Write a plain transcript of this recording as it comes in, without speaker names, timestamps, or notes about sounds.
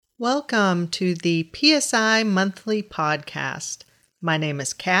Welcome to the PSI Monthly Podcast. My name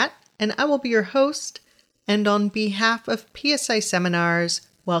is Kat, and I will be your host. And on behalf of PSI Seminars,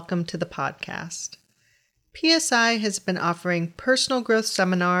 welcome to the podcast. PSI has been offering personal growth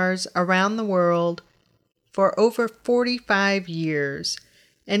seminars around the world for over 45 years.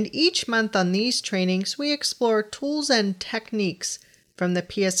 And each month on these trainings, we explore tools and techniques from the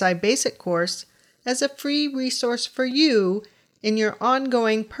PSI Basic course as a free resource for you in your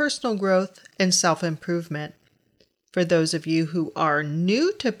ongoing personal growth and self-improvement. For those of you who are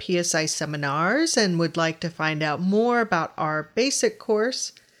new to PSI seminars and would like to find out more about our basic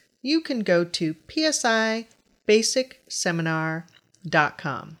course, you can go to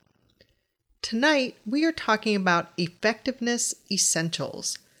psibasicseminar.com. Tonight, we are talking about effectiveness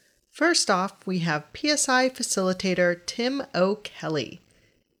essentials. First off, we have PSI facilitator Tim O'Kelly.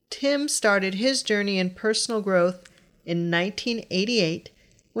 Tim started his journey in personal growth in 1988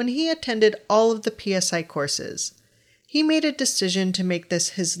 when he attended all of the PSI courses. He made a decision to make this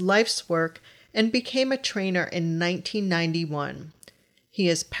his life's work and became a trainer in 1991. He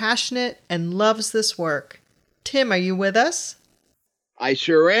is passionate and loves this work. Tim, are you with us? I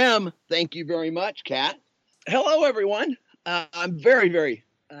sure am. Thank you very much, Kat. Hello, everyone. I'm very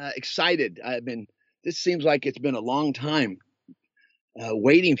excited. This seems like it's been a long time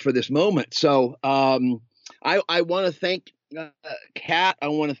waiting for this moment. So I want to thank Kat. I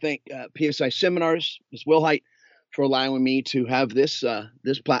want to thank PSI Seminars, Ms. Wilhite, for allowing me to have this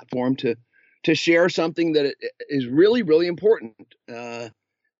platform to share something that is really important.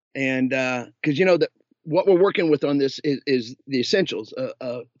 And because that what we're working with on this is the essentials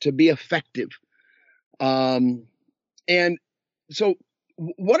to be effective. And so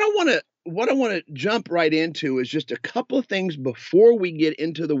what I want to jump right into is just a couple of things before we get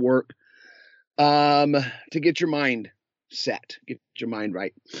into the work. To get your mind set, get your mind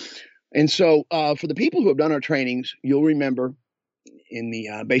right. And so for the people who have done our trainings, you'll remember in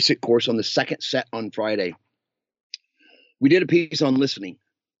the basic course on the second set on Friday, we did a piece on listening.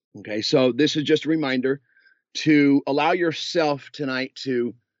 Okay, so this is just a reminder to allow yourself tonight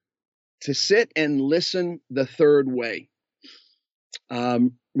to sit and listen the third way.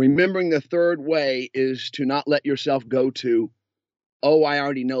 Remembering the third way is to not let yourself go to, oh, I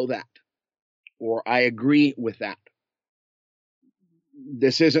already know that, or I agree with that.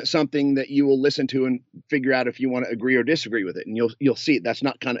 This isn't something that you will listen to and figure out if you want to agree or disagree with it. And you'll see it. That's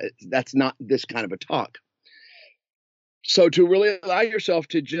not this kind of a talk. So to really allow yourself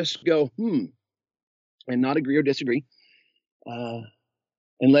to just go, and not agree or disagree, and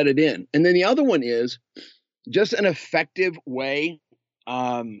let it in. And then the other one is just an effective way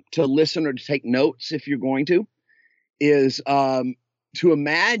to listen or to take notes if you're going to, is to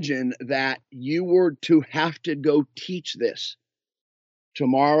imagine that you were to have to go teach this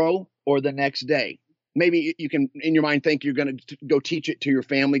tomorrow or the next day. Maybe you can, in your mind, think you're going to go teach it to your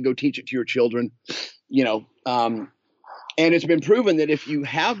family, go teach it to your children, and it's been proven that if you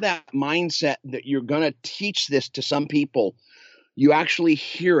have that mindset that you're going to teach this to some people, you actually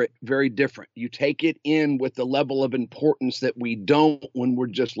hear it very different. You take it in with the level of importance that we don't when we're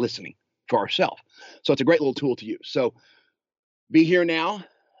just listening for ourselves. So it's a great little tool to use. So be here now,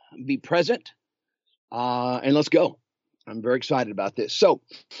 be present, and let's go. I'm very excited about this. So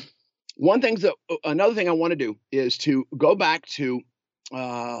another thing I want to do is to go back to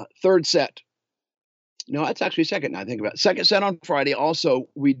third set. No, that's actually second. Now I think about it. Second set on Friday. Also,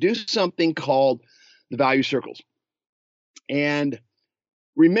 we do something called the value circles. And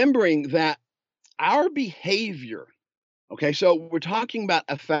remembering that our behavior, okay, so we're talking about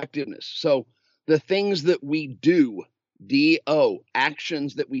effectiveness. So the things that we do, D-O,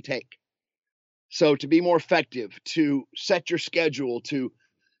 actions that we take. So to be more effective, to set your schedule, to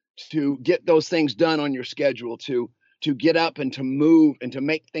get those things done on your schedule, to get up and to move and to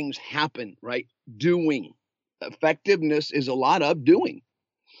make things happen, right? Doing. Effectiveness is a lot of doing.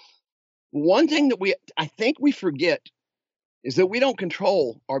 One thing that I think we forget is that we don't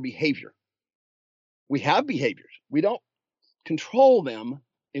control our behavior. We have behaviors. We don't control them.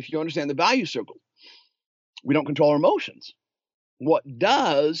 If you understand the value circle, we don't control our emotions. What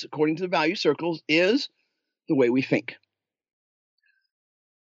does, according to the value circles, is the way we think.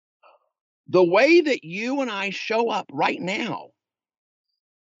 The way that you and I show up right now,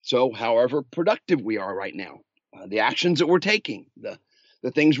 so however productive we are right now, the actions that we're taking, the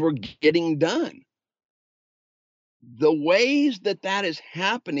things we're getting done, the ways that is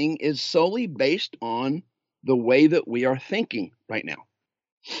happening is solely based on the way that we are thinking right now.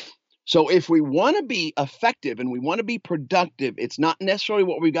 So if we want to be effective and we want to be productive, it's not necessarily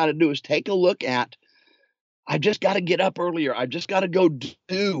what we've got to do is take a look at I just got to get up earlier. I just got to go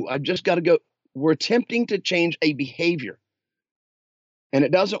do. I just got to go. We're attempting to change a behavior, and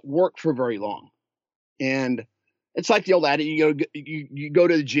it doesn't work for very long. And it's like the old adage: you go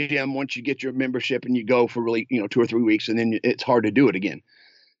to the gym once you get your membership, and you go for really 2 or 3 weeks, and then it's hard to do it again.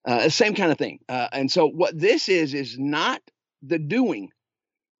 Same kind of thing. And so what this is not the doing.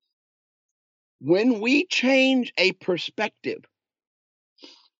 When we change a perspective,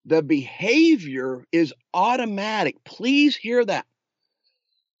 the behavior is automatic. Please hear that.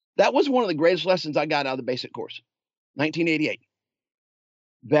 That was one of the greatest lessons I got out of the basic course, 1988.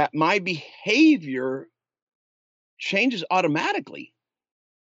 That my behavior changes automatically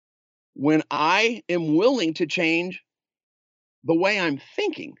when I am willing to change the way I'm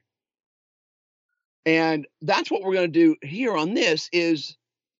thinking. And that's what we're going to do here on this is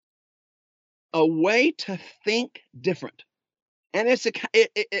a way to think different. And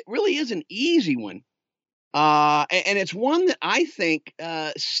it really is an easy one. And it's one that I think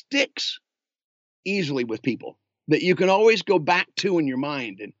sticks easily with people, that you can always go back to in your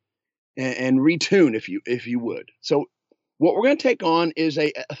mind and retune if you would. So what we're going to take on is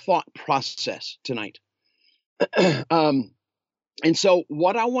a thought process tonight. And so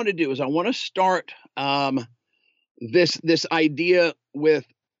what I want to do is I want to start this idea with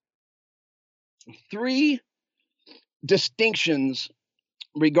 3 distinctions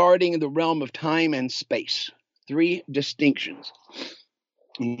regarding the realm of time and space. 3 distinctions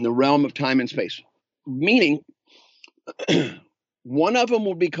in the realm of time and space. Meaning, one of them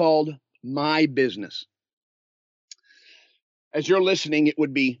will be called my business. As you're listening,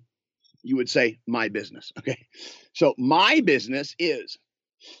 you would say my business. Okay. So my business is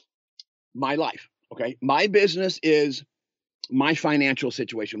my life. Okay. My business is my financial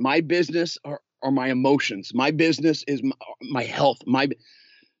situation. My business are my emotions. My business is my health. My,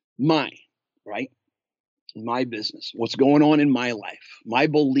 right? My business. What's going on in my life, my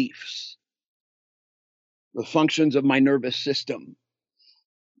beliefs, the functions of my nervous system,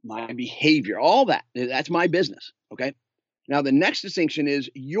 my behavior, all that. That's my business. Okay. Now, the next distinction is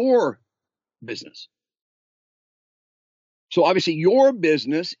your business. So obviously your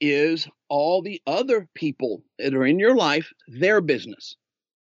business is all the other people that are in your life, their business,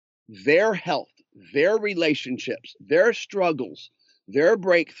 their health, their relationships, their struggles, their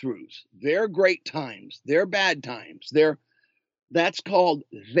breakthroughs, their great times, their bad times, that's called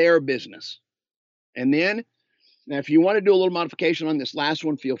their business. And then, now if you want to do a little modification on this last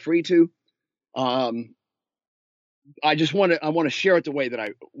one, feel free to. I want to share it the way that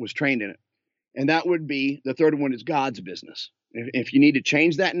I was trained in it. And that would be, the third one is God's business. If you need to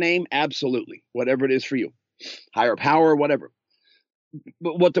change that name, absolutely. Whatever it is for you. Higher power, whatever.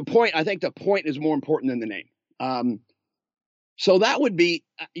 But I think the point is more important than the name. So that would be,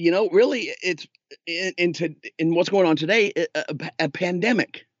 really it's in what's going on today, a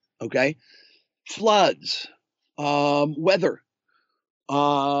pandemic, okay? Floods, weather,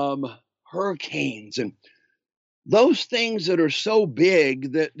 hurricanes, and those things that are so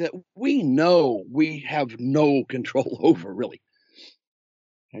big that we know we have no control over, really.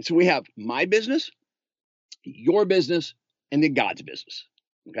 And so we have my business, your business, and then God's business.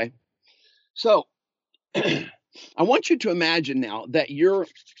 Okay. So I want you to imagine now that you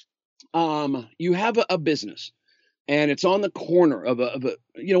have a business, and it's on the corner of a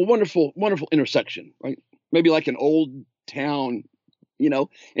wonderful, wonderful intersection, right? Maybe like an old town,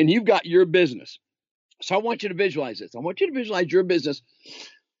 and you've got your business. So I want you to visualize this. I want you to visualize your business.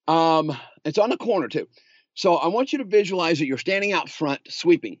 It's on the corner too. So I want you to visualize that you're standing out front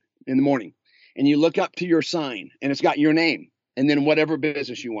sweeping in the morning, and you look up to your sign, and it's got your name and then whatever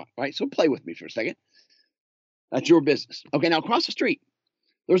business you want, right? So play with me for a second. That's your business. Okay, now across the street,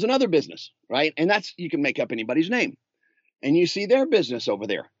 there's another business, right? And you can make up anybody's name. And you see their business over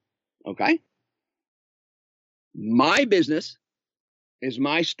there, okay? My business is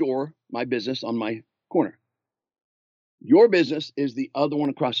my store, my business on my corner. Your business is the other one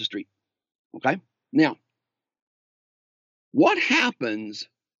across the street. Okay. Now, what happens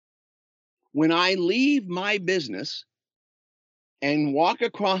when I leave my business and walk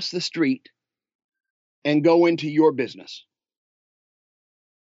across the street and go into your business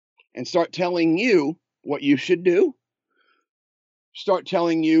and start telling you what you should do, start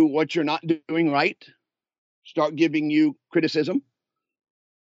telling you what you're not doing right, start giving you criticism?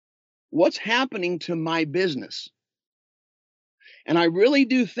 What's happening to my business? And I really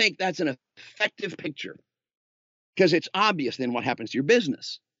do think that's an effective picture, because it's obvious then what happens to your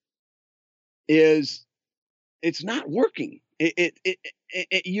business is it's not working.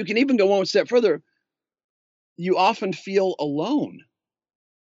 You can even go one step further. You often feel alone.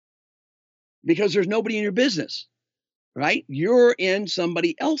 because there's nobody in your business, right? You're in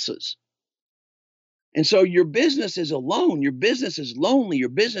somebody else's. And so your business is alone. Your business is lonely. Your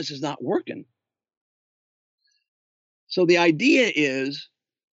business is not working. So the idea is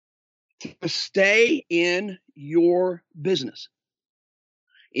to stay in your business.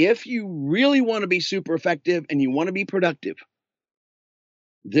 If you really want to be super effective and you want to be productive,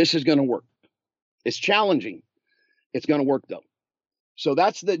 this is going to work. It's challenging. It's going to work though. So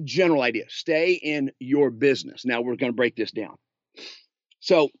that's the general idea. Stay in your business. Now we're going to break this down.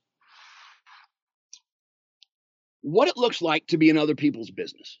 So what it looks like to be in other people's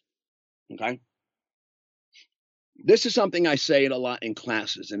business. Okay. This is something I say it a lot in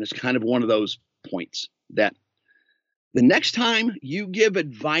classes, and it's kind of one of those points that the next time you give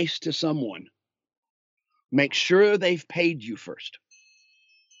advice to someone, make sure they've paid you first.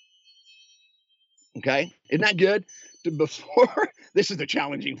 Okay. Isn't that good? This is the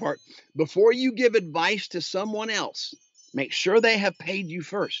challenging part. Before you give advice to someone else, make sure they have paid you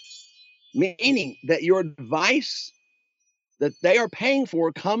first. Meaning that your advice that they are paying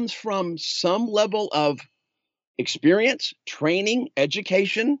for comes from some level of experience, training,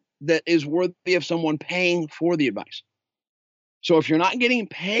 education that is worthy of someone paying for the advice. So if you're not getting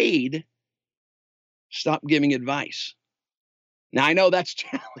paid, stop giving advice. Now, I know that's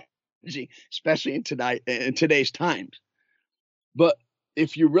challenging, especially in today's times. But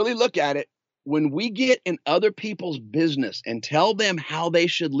if you really look at it, when we get in other people's business and tell them how they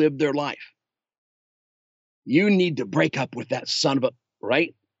should live their life, you need to break up with that son of a,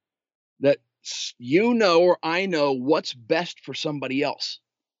 right? That you know, or I know what's best for somebody else.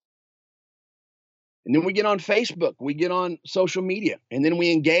 And then we get on Facebook, we get on social media, and then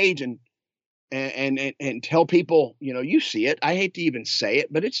we engage and tell people, you know, you see it. I hate to even say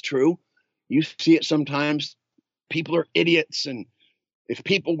it, but it's true. You see it sometimes. People are idiots. And if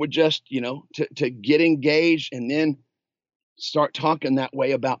people would just, you know, to get engaged and then start talking that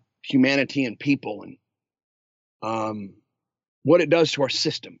way about humanity and people and what it does to our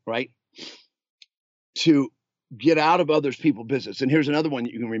system, right? To get out of other people's business. And here's another one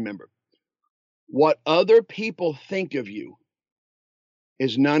that you can remember. What other people think of you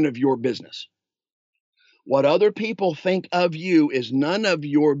is none of your business. What other people think of you is none of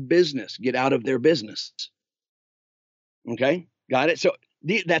your business. Get out of their business. Okay, got it? So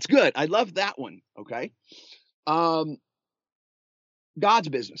that's good. I love that one. Okay. God's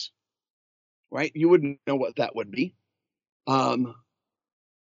business, right? You wouldn't know what that would be.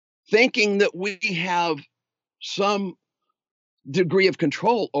 Thinking that we have some degree of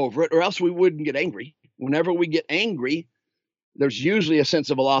control over it, or else we wouldn't get angry. Whenever we get angry, there's usually a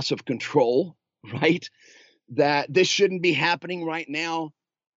sense of a loss of control, right? That this shouldn't be happening right now.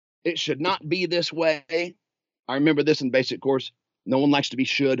 It should not be this way. I remember this in basic course. No one likes to be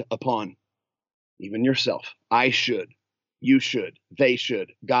should upon, even yourself. I should, you should, they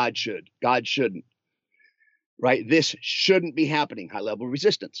should, God shouldn't, right? This shouldn't be happening. High level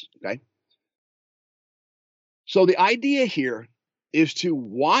resistance, okay? So the idea here is to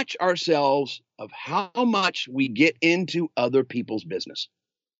watch ourselves of how much we get into other people's business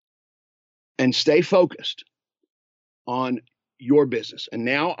and stay focused on your business. And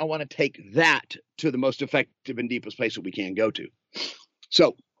now I want to take that to the most effective and deepest place that we can go to.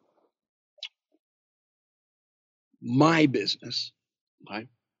 So my business, okay,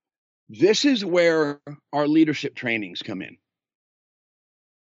 this is where our leadership trainings come in.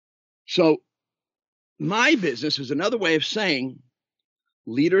 So my business is another way of saying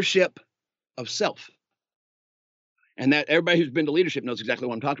leadership of self. And that everybody who's been to leadership knows exactly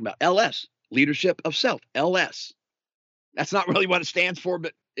what I'm talking about. LS, leadership of self, LS. That's not really what it stands for,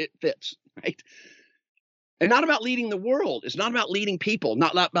 but it fits, right? And not about leading the world. It's not about leading people,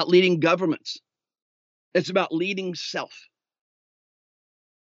 not about leading governments. It's about leading self.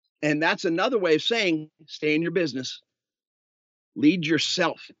 And that's another way of saying stay in your business, lead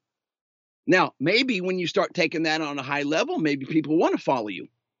yourself. Now, maybe when you start taking that on a high level, maybe people want to follow you.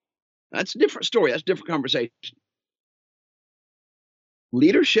 That's a different story. That's a different conversation.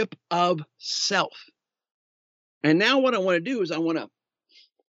 Leadership of self. And now what I want to do is I want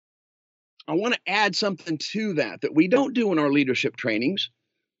to add something to that we don't do in our leadership trainings,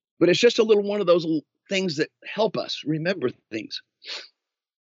 but it's just a little one of those things that help us remember things.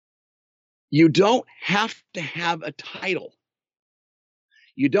 You don't have to have a title.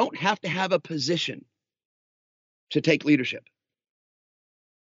 You don't have to have a position to take leadership.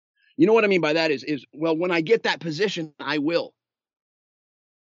 You know what I mean by that is well, when I get that position, I will.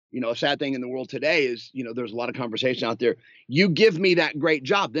 You know, a sad thing in the world today is, you know, there's a lot of conversation out there. You give me that great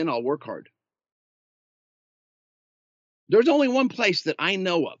job, then I'll work hard. There's only one place that I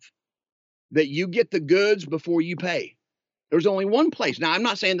know of that you get the goods before you pay. There's only one place. Now, I'm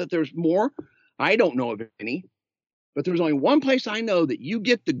not saying that there's more. I don't know of any. But there's only one place I know that you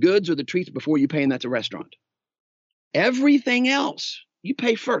get the goods or the treats before you pay, and that's a restaurant. Everything else, you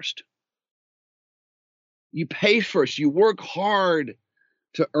pay first. You pay first. You work hard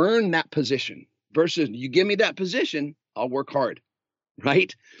to earn that position versus you give me that position, I'll work hard,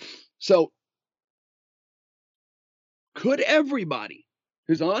 right? So could everybody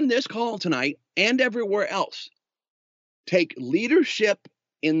who's on this call tonight and everywhere else take leadership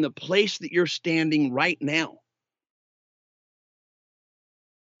in the place that you're standing right now?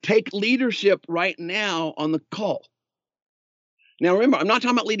 Take leadership right now on the call. Now, remember, I'm not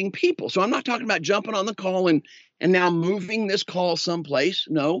talking about leading people. So I'm not talking about jumping on the call and now moving this call someplace.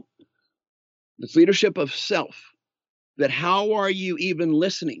 No, it's leadership of self. That how are you even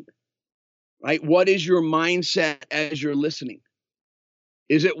listening, right? What is your mindset as you're listening?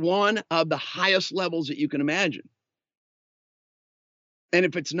 Is it one of the highest levels that you can imagine? And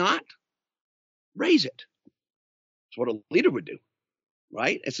if it's not, raise it. That's what a leader would do,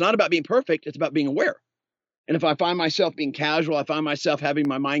 right? It's not about being perfect. It's about being aware. And if I find myself being casual, I find myself having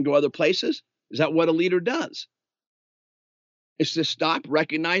my mind go other places, is that what a leader does? It's to stop,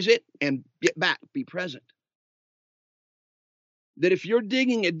 recognize it, and get back, be present. That if you're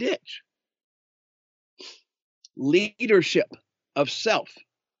digging a ditch, leadership of self,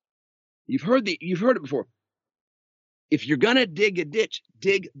 you've heard it before. If you're going to dig a ditch,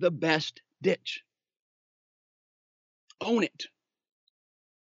 dig the best ditch. Own it.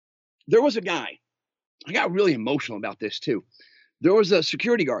 There was a guy, I got really emotional about this too. There was a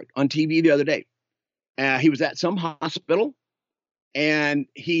security guard on TV the other day. He was at some hospital and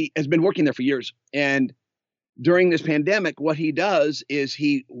he has been working there for years. And during this pandemic, what he does is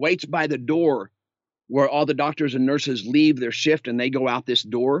he waits by the door where all the doctors and nurses leave their shift and they go out this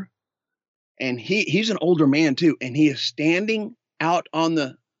door. And he's an older man too. And he is standing out on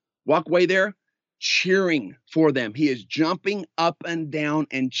the walkway there, cheering for them. He is jumping up and down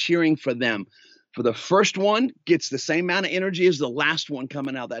and cheering for them. For the first one gets the same amount of energy as the last one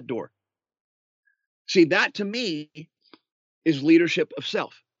coming out that door. See, that to me is leadership of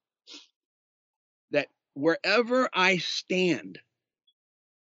self. That wherever I stand,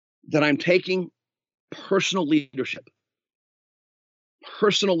 that I'm taking personal leadership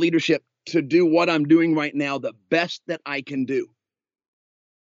to do what I'm doing right now, the best that I can do.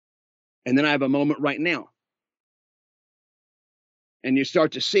 And then I have a moment right now. And you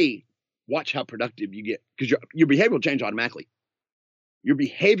start to see, watch how productive you get, because your behavior will change automatically. Your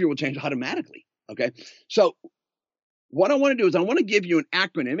behavior will change automatically. Okay. So what I want to do is I want to give you an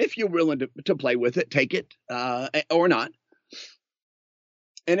acronym. If you're willing to play with it, take it or not.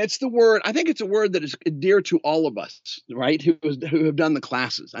 And it's the word, I think it's a word that is dear to all of us, right? Who have done the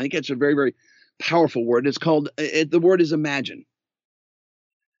classes. I think it's a very, very powerful word. It's called, the word is imagine.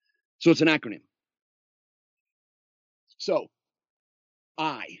 So it's an acronym. So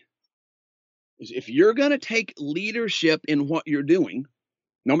if you're going to take leadership in what you're doing,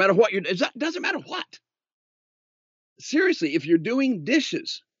 no matter what it doesn't matter what. Seriously, if you're doing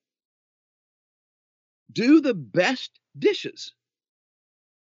dishes, do the best dishes.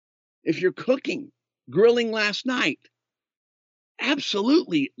 If you're cooking, grilling last night,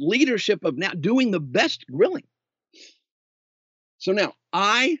 absolutely leadership of now doing the best grilling. So now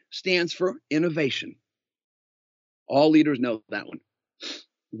I stands for innovation. All leaders know that one.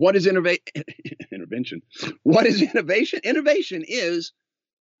 What is intervention? What is innovation? Innovation is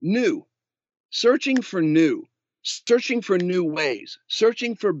new, searching for new ways,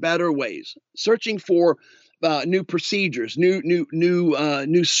 searching for better ways, searching for new procedures,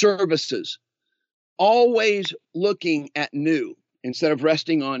 new services, always looking at new instead of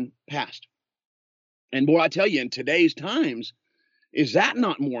resting on past. And boy, I tell you, in today's times, is that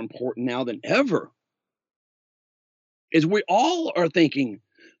not more important now than ever? Is we all are thinking,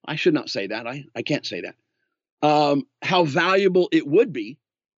 I should not say that. I can't say that. How valuable it would be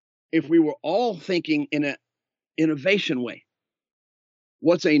if we were all thinking in an innovation way.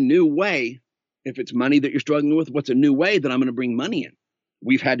 What's a new way? If it's money that you're struggling with, what's a new way that I'm going to bring money in?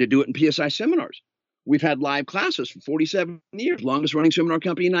 We've had to do it in PSI seminars. We've had live classes for 47 years, longest running seminar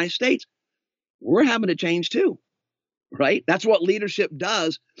company in the United States. We're having to change too, right? That's what leadership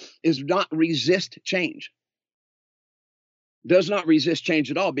does, is not resist change. Does not resist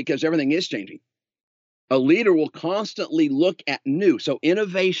change at all, because everything is changing. A leader will constantly look at new. So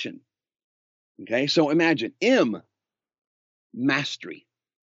innovation. Okay, so imagine mastery.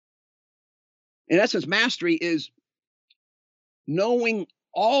 In essence, mastery is knowing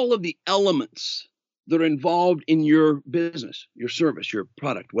all of the elements that are involved in your business, your service, your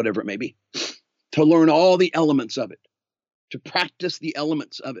product, whatever it may be, to learn all the elements of it, to practice the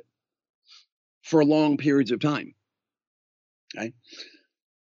elements of it for long periods of time. Okay?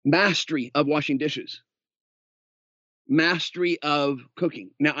 Mastery of washing dishes, mastery of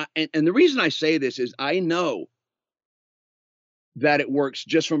cooking. Now, and the reason I say this is I know that it works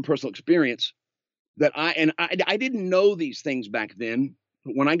just from personal experience, that I didn't know these things back then.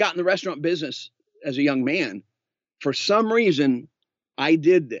 But when I got in the restaurant business as a young man, for some reason, I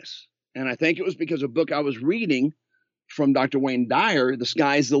did this. And I think it was because of a book I was reading from Dr. Wayne Dyer, The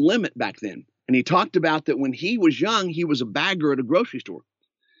Sky's the Limit, back then. And he talked about that when he was young, he was a bagger at a grocery store.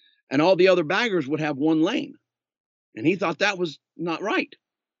 And all the other baggers would have one lane. And he thought that was not right.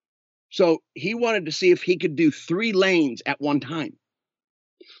 So he wanted to see if he could do 3 lanes at one time.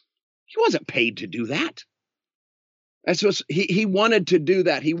 He wasn't paid to do that. And so he wanted to do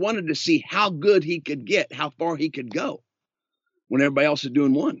that. He wanted to see how good he could get, how far he could go when everybody else is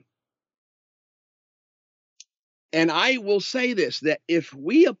doing one. And I will say this, that if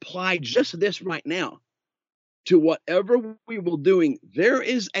we apply just this right now to whatever we were doing, there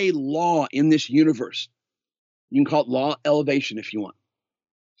is a law in this universe. You can call it law elevation if you want.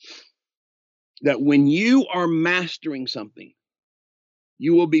 That when you are mastering something,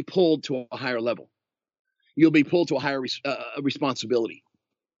 you will be pulled to a higher level. You'll be pulled to a higher responsibility.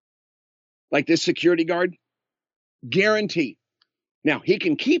 Like this security guard, guarantee. Now, he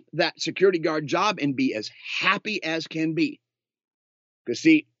can keep that security guard job and be as happy as can be. Because,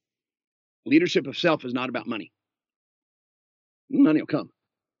 see, leadership of self is not about money. Money will come.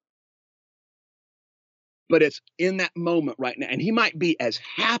 But it's in that moment right now. And he might be as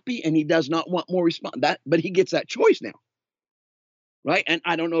happy and he does not want more response. But he gets that choice now. Right? And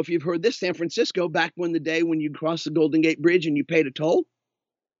I don't know if you've heard this, San Francisco, back when the day when you crossed the Golden Gate Bridge and you paid a toll,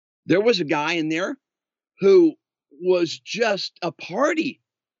 there was a guy in there who was just a party.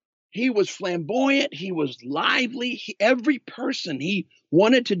 He was flamboyant. He was lively. Every person he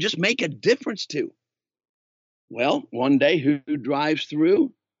wanted to just make a difference to. Well, one day, who drives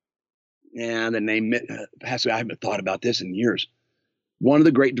through? And the name, Pastor, I haven't thought about this in years. One of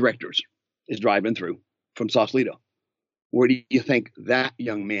the great directors is driving through from Sausalito. Where do you think that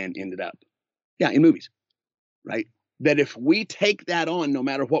young man ended up? Yeah, in movies, right? That if we take that on, no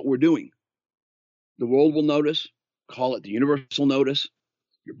matter what we're doing, the world will notice, call it the universe will notice,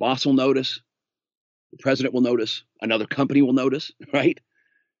 your boss will notice, the president will notice, another company will notice, right?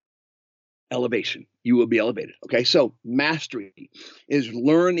 Elevation, you will be elevated. Okay, so mastery is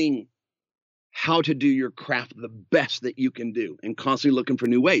learning how to do your craft the best that you can do and constantly looking for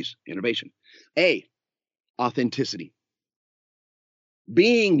new ways, innovation. A, authenticity.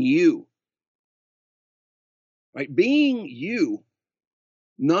 Being you, right? Being you,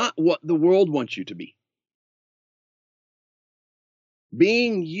 not what the world wants you to be.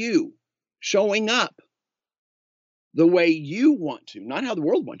 Being you, showing up the way you want to, not how the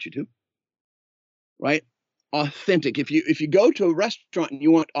world wants you to, right? Authentic. If you go to a restaurant and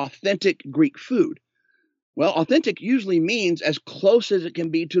you want authentic Greek food, well, authentic usually means as close as it can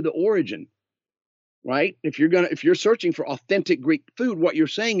be to the origin. Right? If you're searching for authentic Greek food, what you're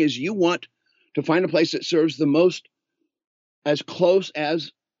saying is you want to find a place that serves the most as close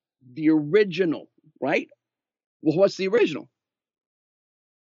as the original, right? Well, what's the original?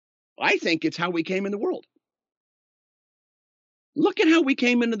 I think it's how we came in the world. Look at how we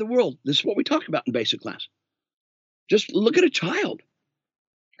came into the world. This is what we talk about in basic class. Just look at a child,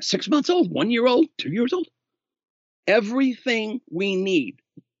 6 months old, 1 year old, 2 years old. Everything we need,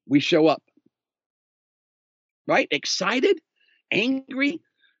 we show up. Right? Excited, angry,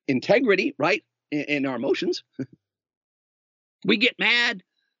 integrity, right? In our emotions. We get mad,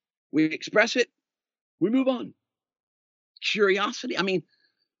 we express it, we move on. Curiosity. I mean,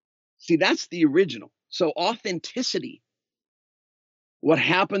 see, that's the original. So authenticity. What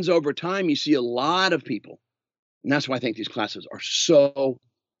happens over time, you see a lot of people, and that's why I think these classes are so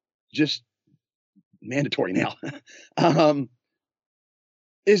just mandatory now.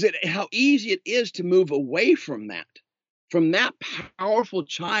 Is it how easy it is to move away from that powerful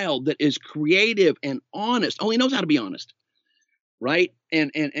child that is creative and honest, only knows how to be honest, right?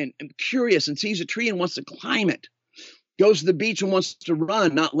 And curious and sees a tree and wants to climb it, goes to the beach and wants to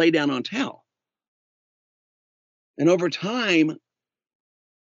run, not lay down on a towel. And over time,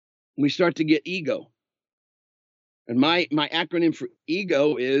 we start to get ego. And my acronym for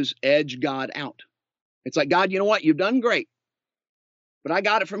ego is edge God out. It's like, God, you know what? You've done great. But I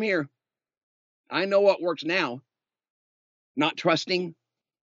got it from here. I know what works now. Not trusting.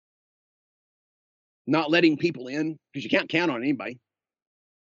 Not letting people in, because you can't count on anybody.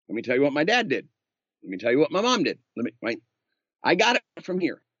 Let me tell you what my dad did. Let me tell you what my mom did. Right? I got it from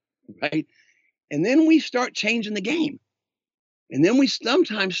here, right? And then we start changing the game. And then we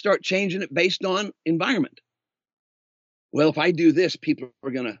sometimes start changing it based on environment. Well, if I do this, people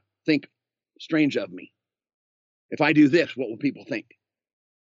are going to think strange of me. If I do this, what will people think?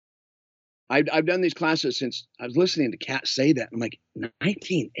 I've done these classes since I was listening to Kat say that. I'm like,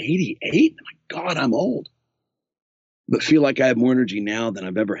 1988? My God, I'm old. But feel like I have more energy now than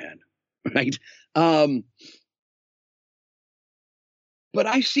I've ever had, right? But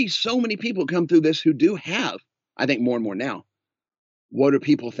I see so many people come through this who do have, I think more and more now, what are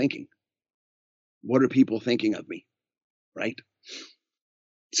people thinking? What are people thinking of me, right?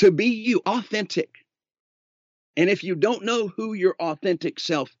 To be you, authentic. And if you don't know who your authentic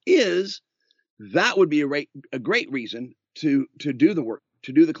self is, that would be a great reason to do the work,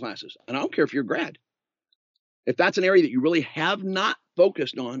 to do the classes. And I don't care if you're a grad. If that's an area that you really have not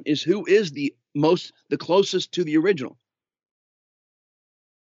focused on, is who is the closest to the original.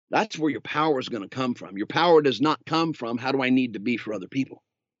 That's where your power is going to come from. Your power does not come from how do I need to be for other people,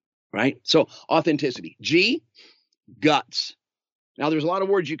 right? So authenticity. G, guts. Now there's a lot of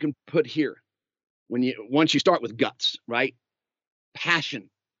words you can put here once you start with guts, right? Passion,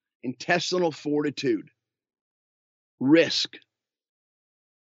 intestinal fortitude, risk,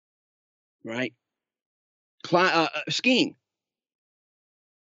 right? Skiing.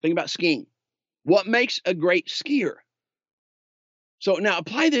 Think about skiing. What makes a great skier? So now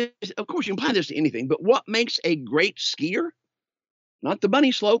apply this. Of course, you can apply this to anything, but what makes a great skier? Not the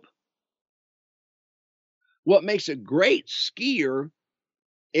bunny slope. What makes a great skier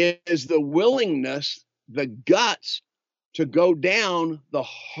is the willingness, the guts to go down the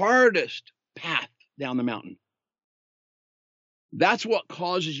hardest path down the mountain. That's what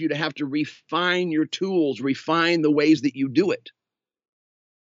causes you to have to refine your tools, refine the ways that you do it.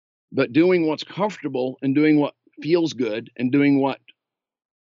 But doing what's comfortable and doing what feels good and doing what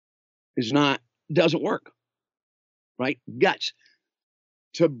doesn't work, right? Guts.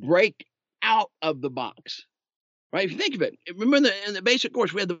 To break out of the box, right? If you think of it, remember in the basic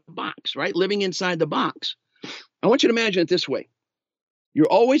course, we had the box, right? Living inside the box. I want you to imagine it this way. You're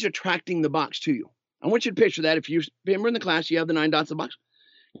always attracting the box to you. I want you to picture that. If you remember in the class, you have the 9 dots of the box.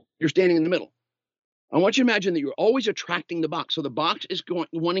 You're standing in the middle. I want you to imagine that you're always attracting the box. So the box is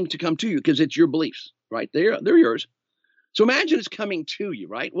wanting to come to you because it's your beliefs, right? They're yours. So imagine it's coming to you,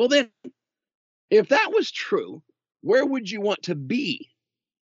 right? Well, then, if that was true, where would you want to be?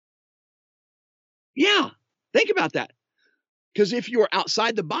 Yeah, think about that. Because if you're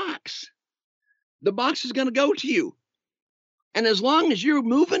outside the box is going to go to you. And as long as you're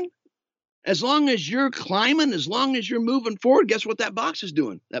moving, as long as you're climbing, as long as you're moving forward, guess what that box is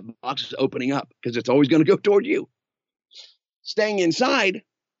doing? That box is opening up because it's always going to go toward you. Staying inside,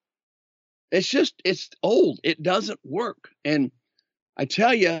 it's old. It doesn't work. And I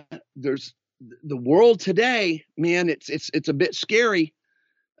tell you, there's the world today, man, it's a bit scary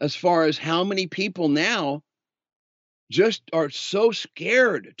as far as how many people now just are so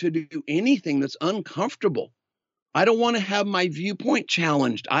scared to do anything that's uncomfortable. I don't want to have my viewpoint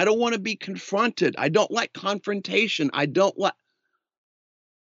challenged. I don't want to be confronted. I don't like confrontation.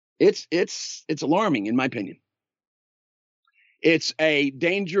 It's alarming in my opinion. It's a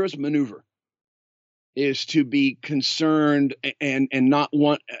dangerous maneuver is to be concerned and not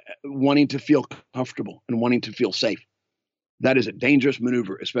wanting to feel comfortable and wanting to feel safe. That is a dangerous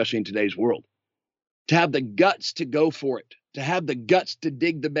maneuver, especially in today's world. To have the guts to go for it, to have the guts to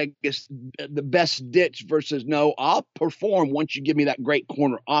dig the best ditch versus no, I'll perform once you give me that great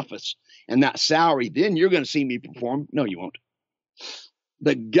corner office and that salary, then you're going to see me perform. No, you won't.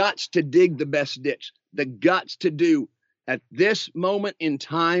 The guts to dig the best ditch, the guts to do at this moment in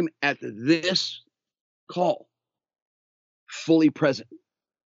time, at this call, fully present.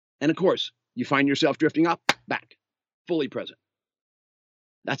 And of course, you find yourself drifting up, back, fully present.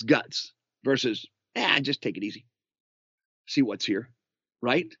 That's guts versus, just take it easy. See what's here,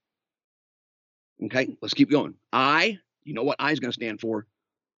 right? Okay, let's keep going. You know what I is going to stand for?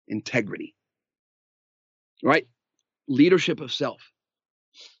 Integrity. Right? Leadership of self.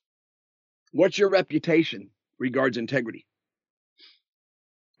 What's your reputation regards integrity?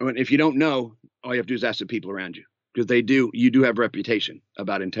 I mean, if you don't know, all you have to do is ask the people around you, because you do have reputation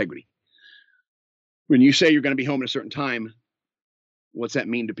about integrity. When you say you're going to be home at a certain time, what's that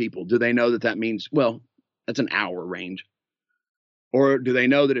mean to people? Do they know that means, well, that's an hour range? Or do they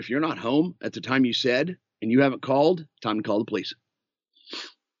know that if you're not home at the time you said and you haven't called, time to call the police?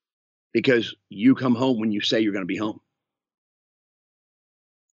 Because you come home when you say you're going to be home.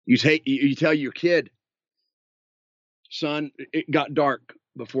 You tell your kid, son, it got dark.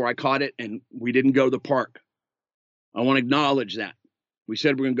 before I caught it, and we didn't go to the park. I want to acknowledge that. We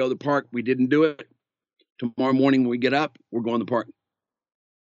said we're going to go to the park. We didn't do it. Tomorrow morning when we get up, we're going to the park.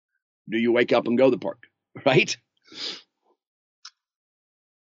 Do you wake up and go to the park, right?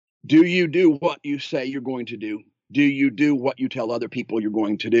 Do you do what you say you're going to do? Do you do what you tell other people you're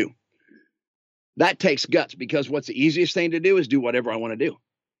going to do? That takes guts, because what's the easiest thing to do is do whatever I want to do.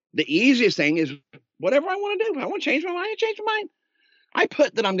 The easiest thing is whatever I want to do. If I want to change my mind, I change my mind. I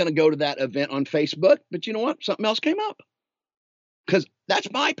put that I'm going to go to that event on Facebook, but you know what? Something else came up. Because that's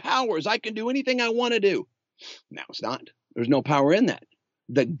my powers. I can do anything I want to do. No, it's not. There's no power in that.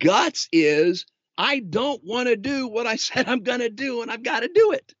 The guts is I don't want to do what I said I'm going to do, and I've got to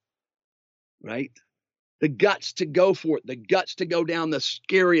do it. Right? The guts to go for it. The guts to go down the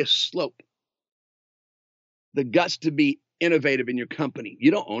scariest slope. The guts to be innovative in your company.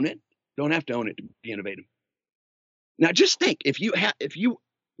 You don't own it. Don't have to own it to be innovative. Now, just think, if you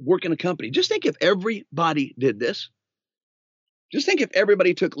work in a company, just think if everybody did this. Just think if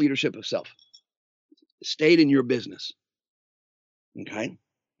everybody took leadership of self, stayed in your business. Okay.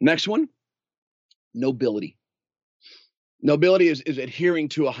 Next one, nobility. Nobility is adhering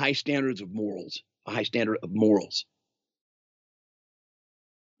to a high standard of morals.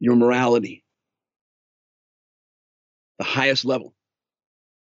 Your morality. The highest level.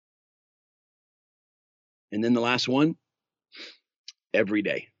 And then the last one, every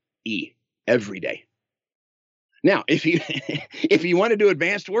day. E, every day. Now, if you want to do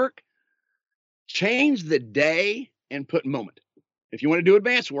advanced work, change the day and put moment. If you want to do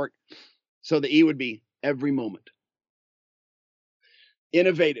advanced work, so the E would be every moment.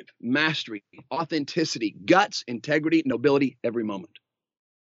 Innovative, mastery, authenticity, guts, integrity, nobility, every moment.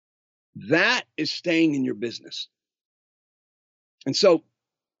 That is staying in your business. And so,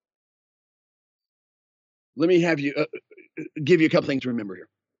 let me give you a couple things to remember here.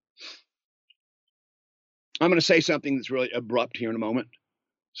 I'm going to say something that's really abrupt here in a moment.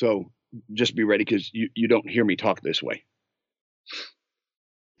 So just be ready, because you don't hear me talk this way.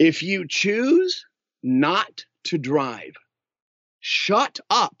 If you choose not to drive, shut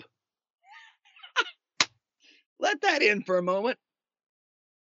up. Let that in for a moment.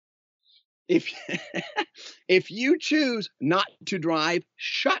 If you choose not to drive,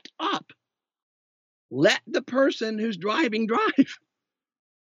 shut up. Let the person who's driving drive.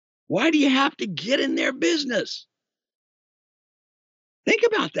 Why do you have to get in their business? Think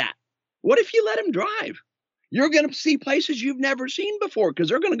about that. What if you let them drive? You're going to see places you've never seen before, because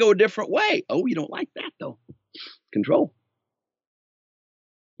they're going to go a different way. Oh, you don't like that, though. Control.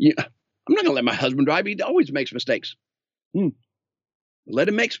 Yeah, I'm not going to let my husband drive. He always makes mistakes. Let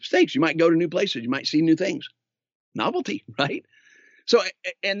him make mistakes. You might go to new places. You might see new things. Novelty, right? So,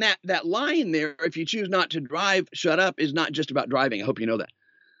 and that line there, if you choose not to drive, shut up, is not just about driving. I hope you know that.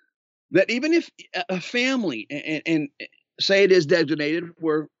 That even if a family, and say it is designated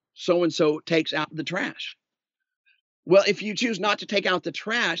where so-and-so takes out the trash. Well, if you choose not to take out the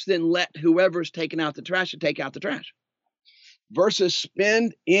trash, then let whoever's taking out the trash to take out the trash. Versus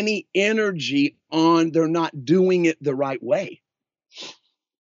spend any energy on they're not doing it the right way.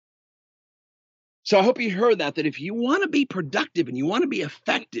 So I hope you heard that if you want to be productive and you want to be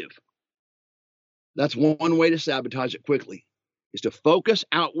effective, that's one way to sabotage it quickly, is to focus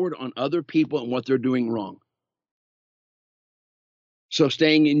outward on other people and what they're doing wrong. So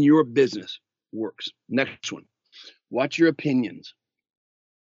staying in your business works. Next one, watch your opinions.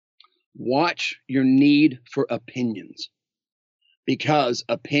 Watch your need for opinions, because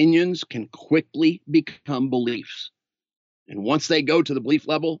opinions can quickly become beliefs. And once they go to the belief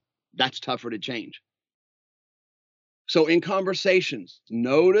level, that's tougher to change. So in conversations,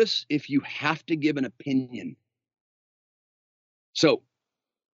 notice if you have to give an opinion. So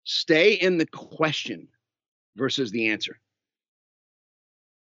stay in the question versus the answer.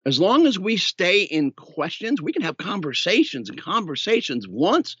 As long as we stay in questions, we can have conversations and conversations.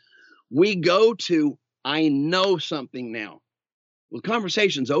 Once we go to, I know something now, well, the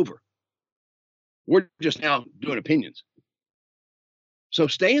conversation's over. We're just now doing opinions. So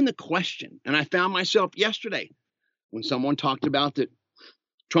stay in the question. And I found myself yesterday when someone talked about that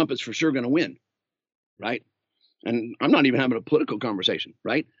Trump is for sure going to win, right? And I'm not even having a political conversation,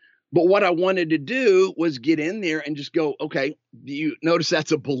 right? But what I wanted to do was get in there and just go, okay, do you notice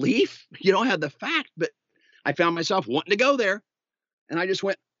that's a belief? You don't have the fact, but I found myself wanting to go there. And I just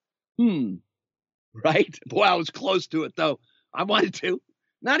went, right? Boy, I was close to it, though. I wanted to.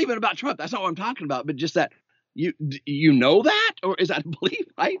 Not even about Trump. That's not what I'm talking about, but just that. You know that, or is that a belief,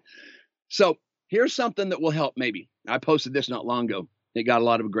 right? So here's something that will help maybe. I posted this not long ago. It got a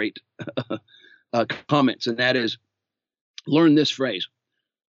lot of great comments, and that is, learn this phrase.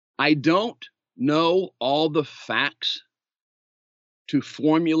 I don't know all the facts to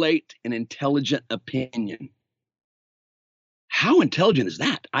formulate an intelligent opinion. How intelligent is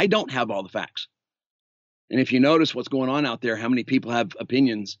that? I don't have all the facts. And if you notice what's going on out there, how many people have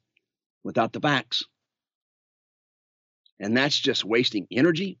opinions without the facts? And that's just wasting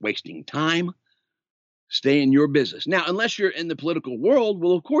energy, wasting time. Stay in your business. Now, unless you're in the political world,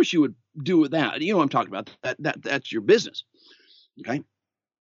 well, of course you would do that. You know what I'm talking about. That's your business. Okay.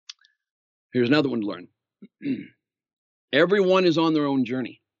 Here's another one to learn. Everyone is on their own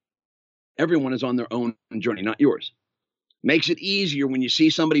journey. Everyone is on their own journey, not yours. Makes it easier when you see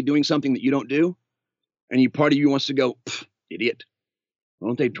somebody doing something that you don't do, and part of you wants to go, idiot. Why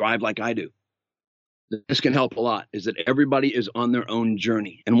don't they drive like I do? This can help a lot, is that everybody is on their own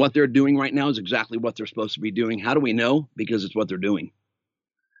journey. And what they're doing right now is exactly what they're supposed to be doing. How do we know? Because it's what they're doing.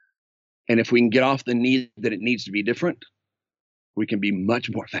 And if we can get off the need that it needs to be different, we can be much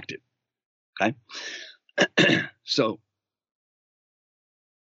more effective. Okay? So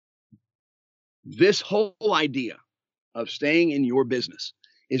this whole idea of staying in your business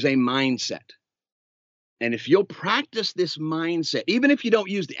is a mindset. And if you'll practice this mindset, even if you don't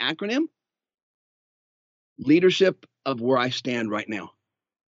use the acronym, leadership of where I stand right now,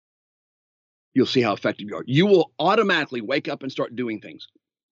 you'll see how effective you are. You will automatically wake up and start doing things.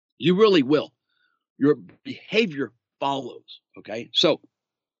 You really will. Your behavior follows. Okay. So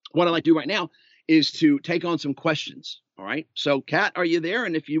what I'd like to do right now is to take on some questions. All right. So Kat, are you there?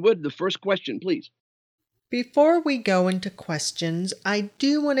 And if you would, the first question, please. Before we go into questions, I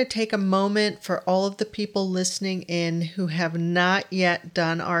do want to take a moment for all of the people listening in who have not yet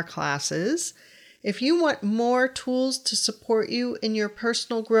done our classes. If you want more tools to support you in your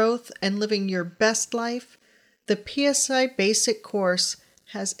personal growth and living your best life, the PSI Basic course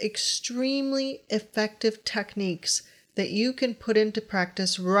has extremely effective techniques that you can put into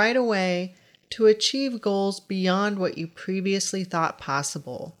practice right away to achieve goals beyond what you previously thought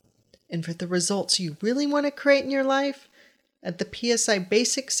possible. And for the results you really want to create in your life, at the PSI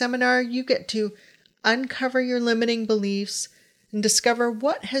Basic Seminar, you get to uncover your limiting beliefs and discover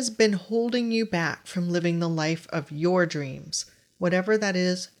what has been holding you back from living the life of your dreams, whatever that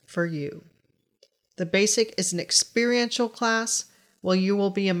is for you. The Basic is an experiential class where you will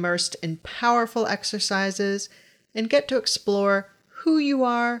be immersed in powerful exercises and get to explore who you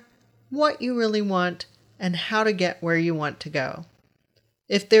are, what you really want, and how to get where you want to go.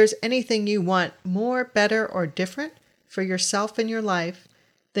 If there's anything you want more, better, or different for yourself in your life,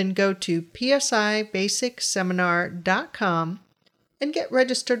 then go to psibasicseminar.com and get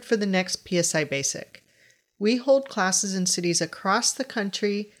registered for the next PSI Basic. We hold classes in cities across the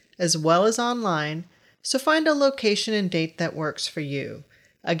country as well as online, so find a location and date that works for you.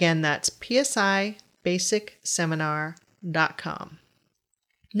 Again, that's psibasicseminar.com.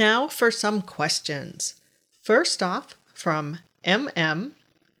 Now for some questions. First off, from MM.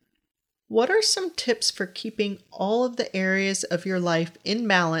 What are some tips for keeping all of the areas of your life in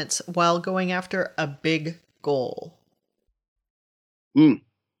balance while going after a big goal?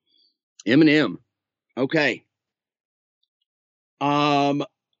 M&M. Okay.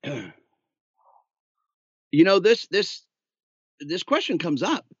 This question comes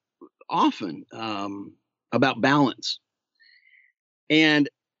up often about balance. And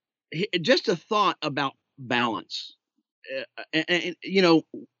just a thought about balance.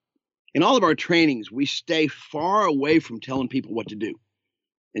 In all of our trainings, we stay far away from telling people what to do.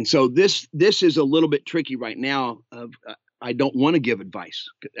 And so this is a little bit tricky right now. I don't want to give advice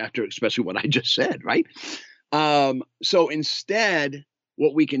after, especially what I just said, right? So instead,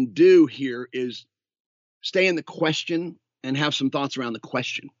 what we can do here is stay in the question and have some thoughts around the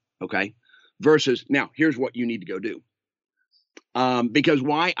question, okay? Versus, now, here's what you need to go do. Because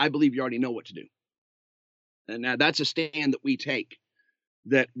why? I believe you already know what to do. And now that's a stand that we take,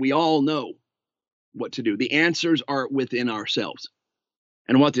 that we all know what to do. The answers are within ourselves.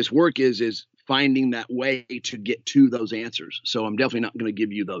 And what this work is finding that way to get to those answers. So I'm definitely not going to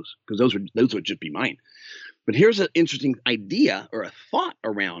give you those, because those would just be mine. But here's an interesting idea or a thought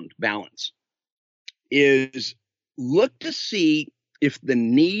around balance is look to see if the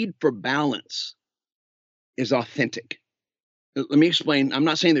need for balance is authentic. Let me explain. I'm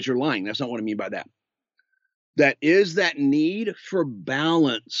not saying that you're lying. That's not what I mean by that. That is that need for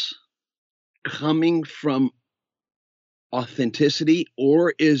balance coming from authenticity,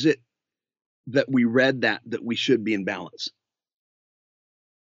 or is it that we read that we should be in balance?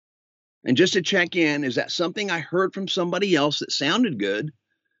 And just to check in, is that something I heard from somebody else that sounded good?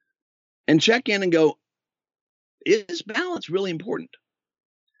 And check in and go, is balance really important?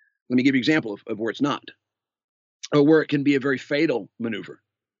 Let me give you an example of where it's not, or where it can be a very fatal maneuver.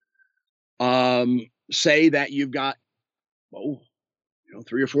 Say that you've got,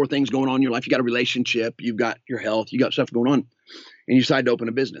 3 or 4 things going on in your life. You got a relationship, you've got your health, you got stuff going on, and you decide to open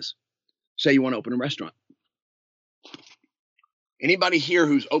a business. Say you want to open a restaurant. Anybody here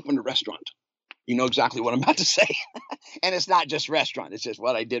who's opened a restaurant, you know exactly what I'm about to say. And it's not just restaurant. It's just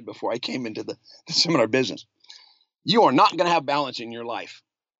what I did before I came into the seminar business. You are not going to have balance in your life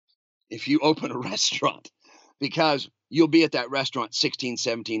if you open a restaurant, because you'll be at that restaurant 16,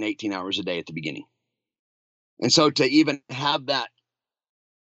 17, 18 hours a day at the beginning. And so to even have that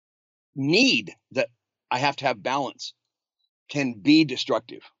need that I have to have balance can be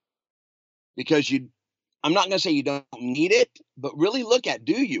destructive, because I'm not going to say you don't need it, but really look at,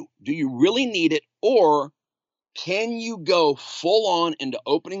 do you really need it? Or can you go full on into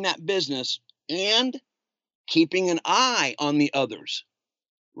opening that business and keeping an eye on the others,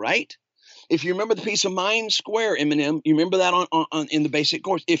 right? If you remember the peace of mind square, Eminem, you remember that on in the basic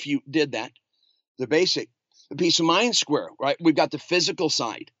course. If you did that, the peace of mind square, right? We've got the physical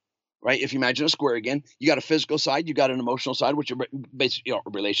side, right? If you imagine a square again, you got a physical side, you got an emotional side, which are basically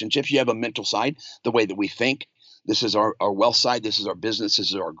relationships. You have a mental side, the way that we think. This is our wealth side. This is our business. This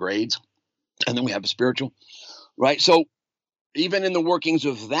is our grades. And then we have a spiritual, right? So even in the workings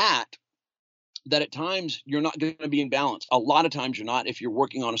of that at times you're not going to be in balance. A lot of times you're not if you're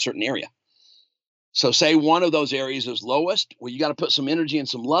working on a certain area. So say one of those areas is lowest. Well, you got to put some energy and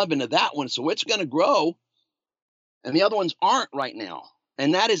some love into that one. So it's going to grow. And the other ones aren't right now.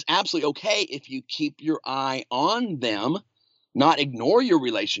 And that is absolutely okay if you keep your eye on them, not ignore your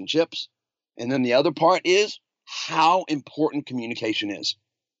relationships. And then the other part is how important communication is.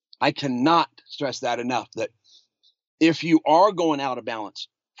 I cannot stress that enough, that if you are going out of balance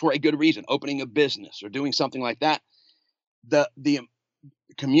for a good reason, opening a business or doing something like that, the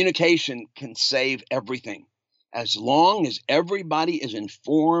communication can save everything, as long as everybody is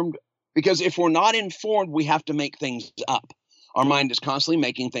informed. Because if we're not informed, we have to make things up. Our mind is constantly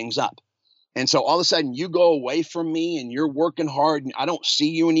making things up. And so all of a sudden you go away from me and you're working hard and I don't see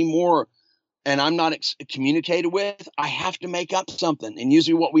you anymore and I'm not communicated with, I have to make up something. And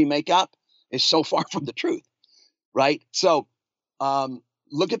usually what we make up is so far from the truth, right? So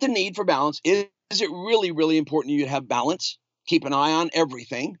look at the need for balance. Is it really, really important you to have balance? Keep an eye on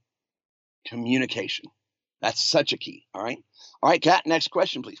everything. Communication. That's such a key. All right. All right, Kat, next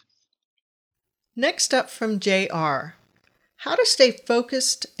question, please. Next up from JR. How to stay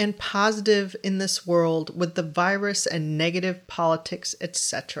focused and positive in this world with the virus and negative politics,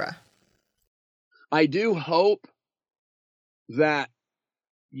 etc. I do hope that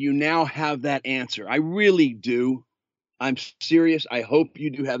you now have that answer. I really do. I'm serious. I hope you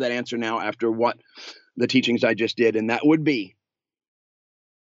do have that answer now after what the teachings I just did. And that would be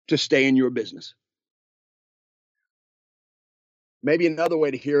to stay in your business. Maybe another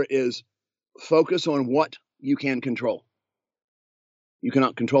way to hear it is focus on what you can control. You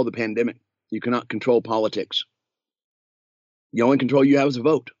cannot control the pandemic. You cannot control politics. The only control you have is a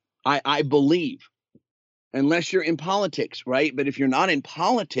vote. I believe, unless you're in politics, right? But if you're not in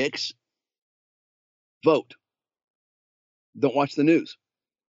politics, vote. Don't watch the news.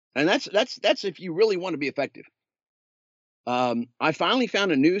 And that's if you really want to be effective. I finally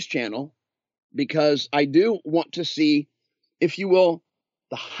found a news channel because I do want to see, if you will,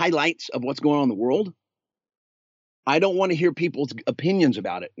 the highlights of what's going on in the world. I don't want to hear people's opinions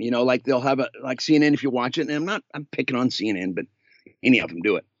about it. You know, like they'll have like CNN, if you watch it, and I'm picking on CNN, but any of them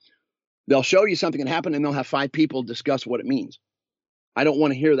do it. They'll show you something that happened and they'll have 5 people discuss what it means. I don't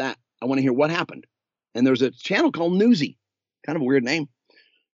want to hear that. I want to hear what happened. And there's a channel called Newsy, kind of a weird name.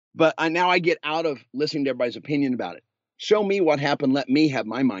 But now I get out of listening to everybody's opinion about it. Show me what happened. Let me have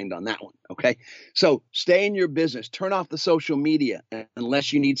my mind on that one. Okay. So stay in your business. Turn off the social media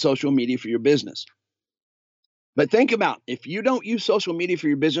unless you need social media for your business. But think about, if you don't use social media for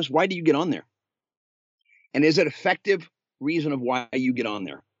your business, why do you get on there? And is it effective reason of why you get on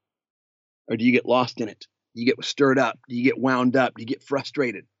there? Or do you get lost in it? Do you get stirred up? Do you get wound up? Do you get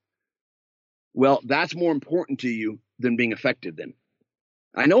frustrated? Well, that's more important to you than being effective then.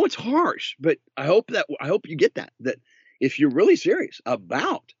 I know it's harsh, but I hope you get that if you're really serious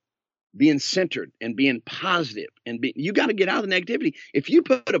about being centered and being positive you got to get out of the negativity. If you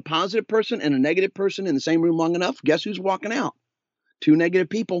put a positive person and a negative person in the same room long enough, guess who's walking out? 2 negative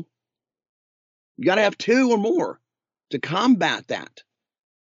people. You got to have 2 or more to combat that.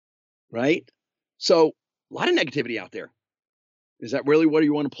 Right? So a lot of negativity out there. Is that really what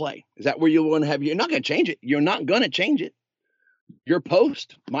you want to play? Is that where you want to have? You're not going to change it. You're not going to change it. Your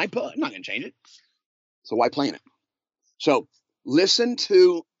post, my post, I'm not going to change it. So why plan it? So listen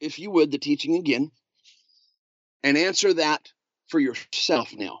to, if you would, the teaching again and answer that for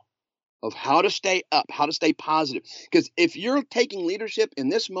yourself now. of how to stay up, how to stay positive. Because if you're taking leadership in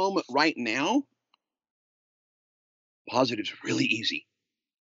this moment right now, positive's really easy.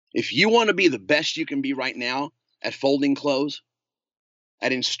 If you want to be the best you can be right now at folding clothes,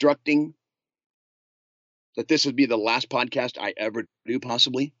 at instructing, that this would be the last podcast I ever do,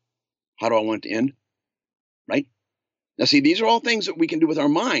 possibly. How do I want it to end? Right? Now, see, these are all things that we can do with our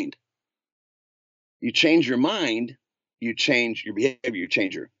mind. You change your mind, you change your behavior, you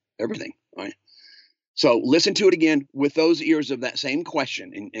change your everything. Right? So listen to it again with those ears of that same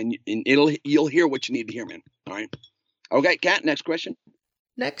question, and you'll hear what you need to hear, man. All right. Okay, Kat, next question.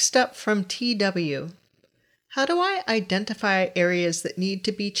 Next up from TW. How do I identify areas that need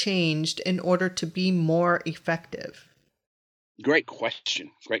to be changed in order to be more effective? Great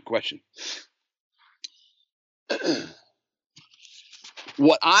question. Great question.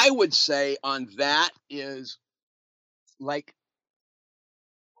 What I would say on that is like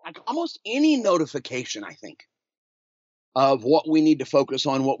almost any notification, I think, of what we need to focus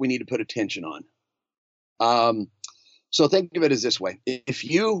on, what we need to put attention on. So think of it as this way. If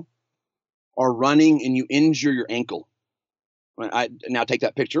you are running and you injure your ankle, now take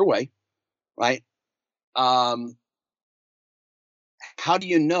that picture away, right? How do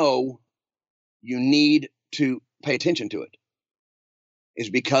you know you need to pay attention to it? Is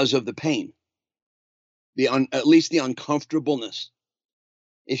because of the pain, at least the uncomfortableness.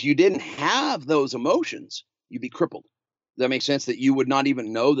 If you didn't have those emotions, you'd be crippled. Does that make sense? That you would not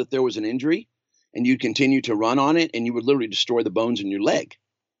even know that there was an injury, and you'd continue to run on it, and you would literally destroy the bones in your leg.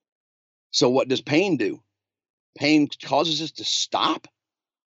 So what does pain do? Pain causes us to stop.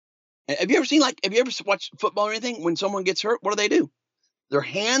 Have you ever watched football or anything? When someone gets hurt, what do? Their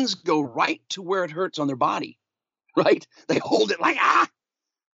hands go right to where it hurts on their body, right? They hold it like, ah.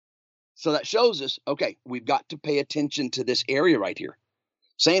 So that shows us, okay, we've got to pay attention to this area right here.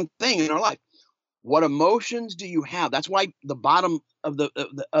 Same thing in our life. What emotions do you have? That's why the bottom of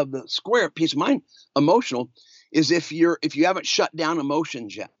the square, peace of mind, emotional, is if you haven't shut down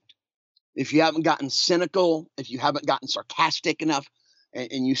emotions yet. If you haven't gotten cynical, if you haven't gotten sarcastic enough,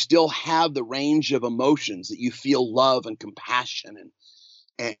 and you still have the range of emotions that you feel, love and compassion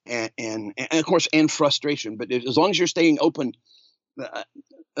and of course, and frustration. But as long as you're staying open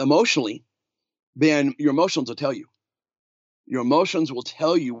emotionally, then your emotions will tell you. Your emotions will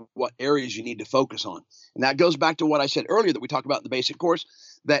tell you what areas you need to focus on. And that goes back to what I said earlier that we talked about in the basic course,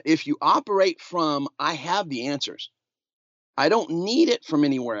 that if you operate from, I have the answers, I don't need it from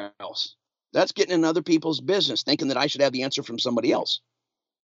anywhere else. That's getting in other people's business, thinking that I should have the answer from somebody else.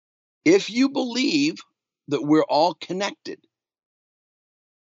 If you believe that we're all connected,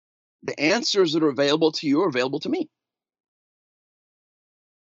 the answers that are available to you are available to me.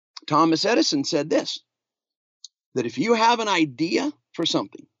 Thomas Edison said this, that if you have an idea for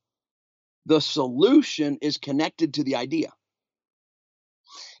something, the solution is connected to the idea.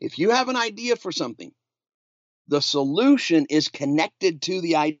 If you have an idea for something, the solution is connected to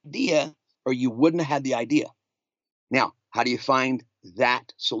the idea, or you wouldn't have had the idea. Now, how do you find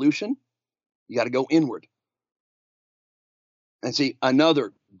that solution? You got to go inward. And see,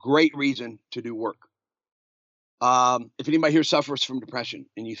 another great reason to do work. If anybody here suffers from depression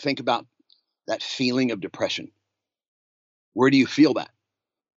and you think about that feeling of depression, where do you feel that?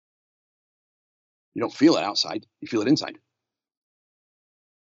 You don't feel it outside. You feel it inside.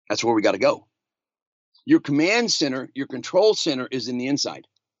 That's where we got to go. Your command center, your control center is in the inside.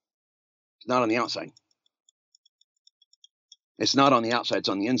 It's not on the outside. It's not on the outside. It's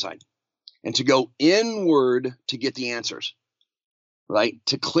on the inside. And to go inward to get the answers, right?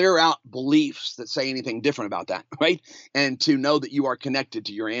 To clear out beliefs that say anything different about that, right? And to know that you are connected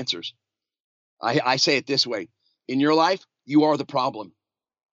to your answers. I say it this way. In your life, you are the problem.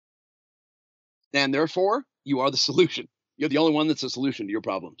 And therefore, you are the solution. You're the only one that's a solution to your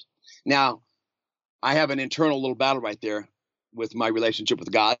problems. Now, I have an internal little battle right there with my relationship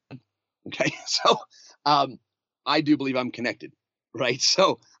with God. Okay, so I do believe I'm connected, right?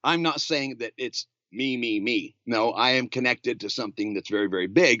 So I'm not saying that it's me. No, I am connected to something that's very, very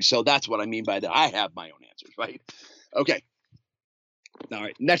big. So that's what I mean by that. I have my own answers, right? Okay. All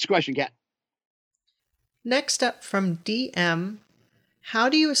right. Next question, Kat. Next up from DM, how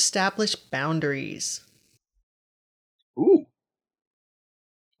do you establish boundaries? Ooh.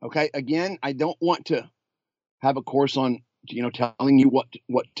 Okay. Again, I don't want to have a course on, telling you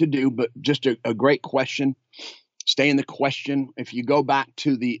what to do, but just a great question. Stay in the question. If you go back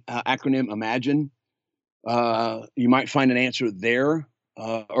to the acronym IMAGINE, you might find an answer there,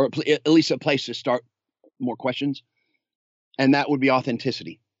 or at least a place to start more questions. And that would be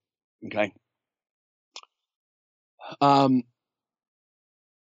authenticity. Okay.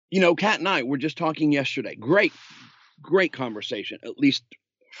 Kat and I were just talking yesterday. Great conversation, at least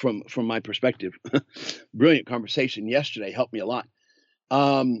from my perspective. Brilliant conversation yesterday, helped me a lot.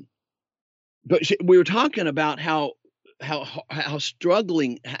 But we were talking about how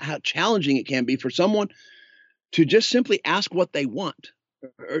struggling, how challenging it can be for someone to just simply ask what they want,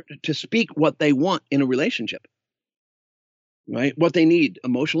 or to speak what they want in a relationship, right? What they need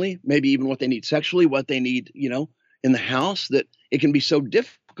emotionally, maybe even what they need sexually, what they need, in the house, that it can be so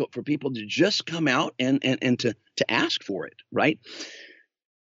difficult for people to just come out and to ask for it, right?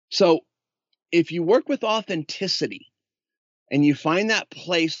 So if you work with authenticity and you find that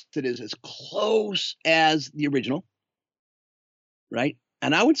place that is as close as the original, right?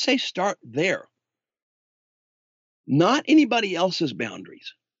 And I would say start there. Not anybody else's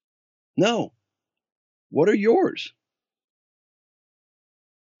boundaries. No. What are yours?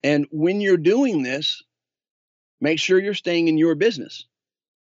 And when you're doing this, make sure you're staying in your business.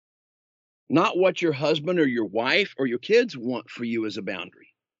 Not what your husband or your wife or your kids want for you as a boundary.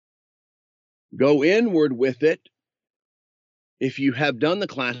 Go inward with it. If you have done the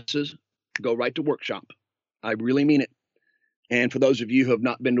classes, go right to workshop. I really mean it. And for those of you who have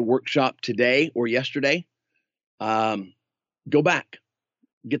not been to workshop today or yesterday, go back,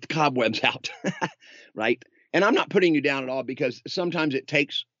 get the cobwebs out, right? And I'm not putting you down at all, because sometimes it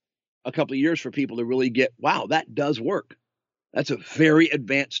takes a couple of years for people to really get, wow, that does work. That's a very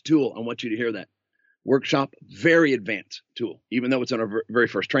advanced tool. I want you to hear that. Workshop, very advanced tool, even though it's on our very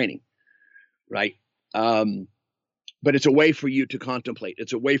first training, right? But it's a way for you to contemplate.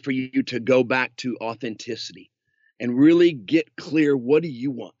 It's a way for you to go back to authenticity and really get clear. What do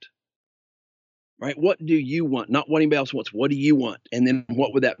you want? Right? What do you want? Not what anybody else wants. What do you want? And then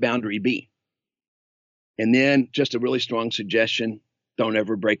what would that boundary be? And then just a really strong suggestion. Don't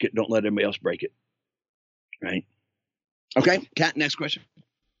ever break it. Don't let anybody else break it. Right? Okay, Kat, next question.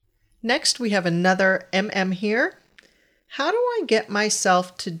 Next, we have another MM here. How do I get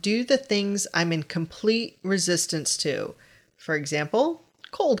myself to do the things I'm in complete resistance to? For example,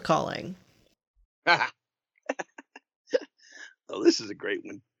 cold calling. Oh, this is a great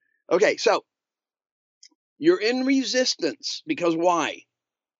one. Okay, so you're in resistance because why?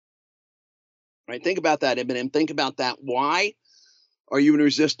 Right? Think about that, Eminem. Think about that. Why are you in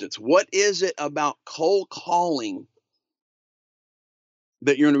resistance? What is it about cold calling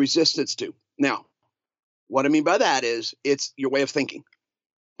that you're in resistance to? Now, what I mean by that is it's your way of thinking.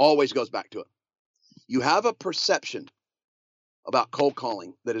 Always goes back to it. You have a perception about cold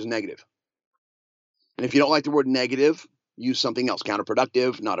calling that is negative. And if you don't like the word negative, use something else,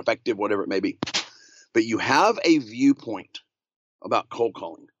 counterproductive, not effective, whatever it may be. But you have a viewpoint about cold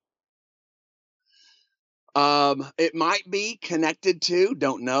calling. It might be connected to,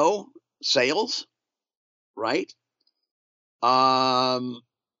 don't know, sales, right? And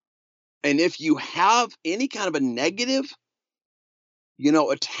if you have any kind of a negative,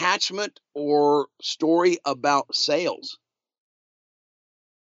 attachment or story about sales,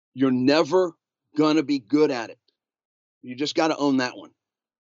 you're never going to be good at it. You just got to own that one.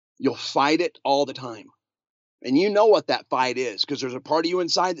 You'll fight it all the time. And you know what that fight is, because there's a part of you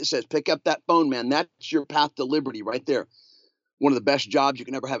inside that says, pick up that phone, man. That's your path to liberty right there. One of the best jobs you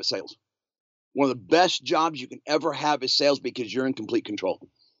can ever have is sales. One of the best jobs you can ever have is sales, because you're in complete control.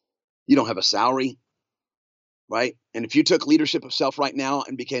 You don't have a salary, right? And if you took leadership of self right now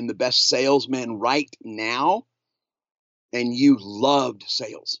and became the best salesman right now, and you loved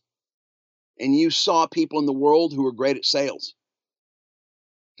sales, and you saw people in the world who were great at sales,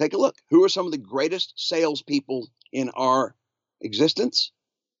 take a look. Who are some of the greatest salespeople in our existence?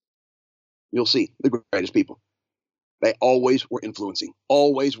 You'll see the greatest people. They always were influencing,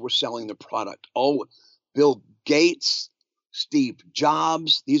 always were selling the product. Bill Gates, Steve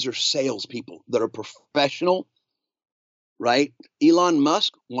Jobs, these are salespeople that are professional, right? Elon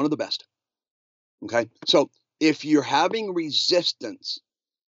Musk, one of the best. Okay. So if you're having resistance,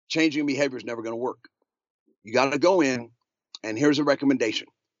 changing behavior is never going to work. You got to go in, and here's a recommendation.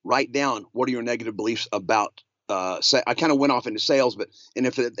 Write down, what are your negative beliefs about I kind of went off into sales, and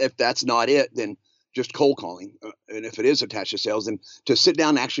if that's not it, then just cold calling. And if it is attached to sales, then to sit down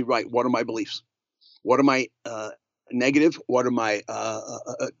and actually write, what are my beliefs? What are my negative? What are my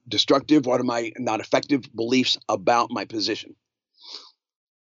destructive? What are my not effective beliefs about my position?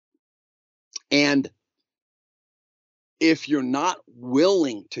 And if you're not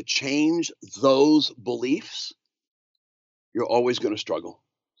willing to change those beliefs, you're always going to struggle.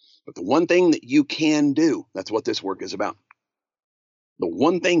 But the one thing that you can do, that's what this work is about. The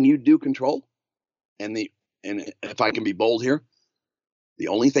one thing you do control, and if I can be bold here, the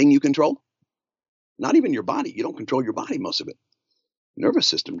only thing you control, not even your body. You don't control your body, most of it. Nervous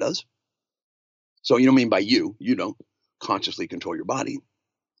system does. So you don't mean by you don't consciously control your body.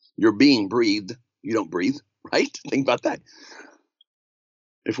 You're being breathed. You don't breathe, right? Think about that.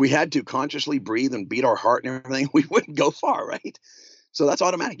 If we had to consciously breathe and beat our heart and everything, we wouldn't go far, right? So that's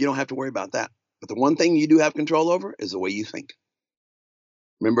automatic. You don't have to worry about that. But the one thing you do have control over is the way you think.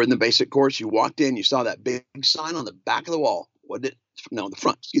 Remember in the basic course, you walked in, you saw that big sign on the back of the wall. What did? No, the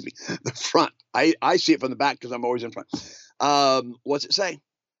front, excuse me. The front. I see it from the back because I'm always in front. What's it say?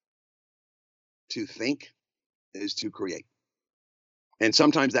 To think is to create. And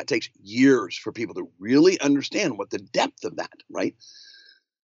sometimes that takes years for people to really understand what the depth of that, right?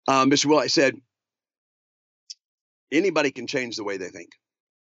 Mr. Will, I said, anybody can change the way they think,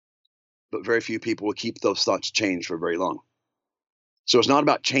 but very few people will keep those thoughts changed for very long. So it's not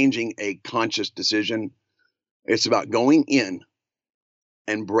about changing a conscious decision. It's about going in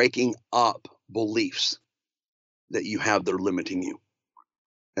and breaking up beliefs that you have that are limiting you.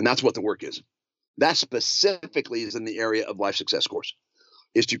 And that's what the work is. That specifically is in the area of Life Success Course,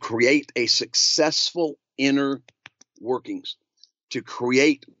 is to create a successful inner workings, to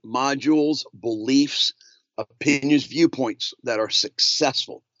create modules, beliefs, opinions, viewpoints that are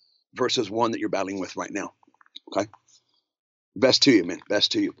successful versus one that you're battling with right now. Okay? Best to you, man.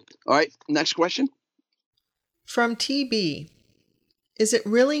 Best to you. All right, next question. From TB. Is it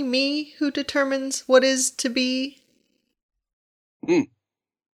really me who determines what is to be?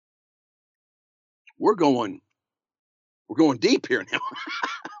 We're going deep here now.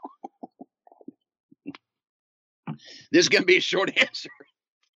 This is going to be a short answer.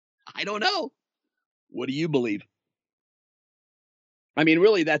 I don't know. What do you believe? I mean,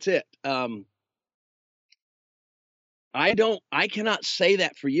 really, that's it. I cannot say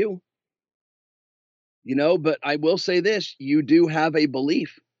that for you, but I will say this, you do have a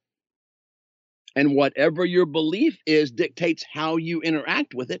belief. And whatever your belief is dictates how you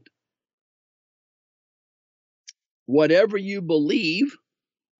interact with it. Whatever you believe,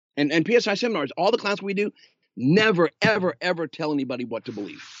 and PSI seminars, all the classes we do, never, ever, ever tell anybody what to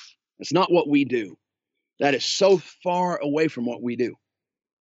believe. It's not what we do. That is so far away from what we do.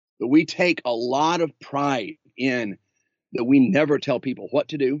 But we take a lot of pride in that we never tell people what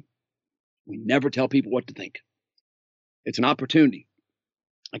to do. We never tell people what to think. It's an opportunity.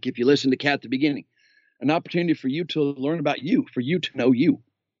 Like if you listen to Kat at the beginning, an opportunity for you to learn about you, for you to know you.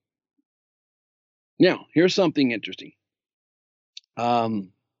 Now, here's something interesting. I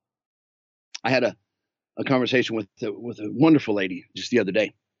had a conversation with a wonderful lady just the other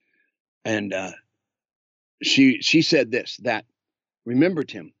day. And she said this, that, remember,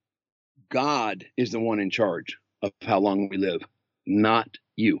 Tim, God is the one in charge of how long we live, not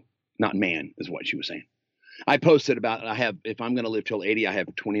you, not man, is what she was saying. I posted about it. If I'm going to live till 80, I have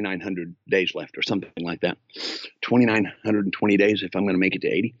 2,900 days left or something like that. 2,920 days if I'm going to make it to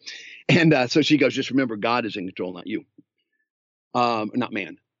 80. And so she goes, just remember, God is in control, not you, not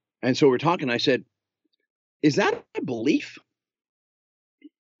man. And so we're talking. I said, is that a belief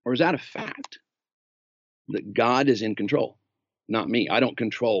or is that a fact that God is in control, not me? I don't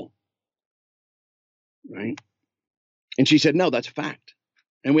control. Right. And she said, no, that's a fact.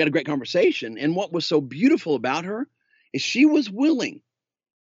 And we had a great conversation. And what was so beautiful about her is she was willing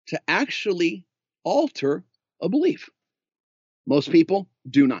to actually alter a belief. Most people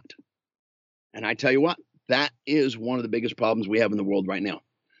do not. And I tell you what, that is one of the biggest problems we have in the world right now,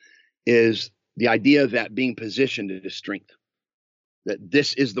 is the idea that being positioned is strength, that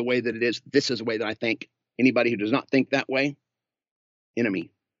this is the way that it is. This is the way that I think. Anybody who does not think that way, enemy.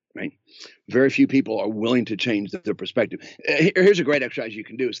 Right? Very few people are willing to change their perspective. Here's a great exercise you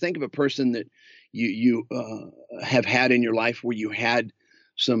can do: is think of a person that you have had in your life where you had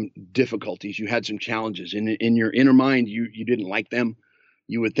some difficulties, you had some challenges, in your inner mind you didn't like them.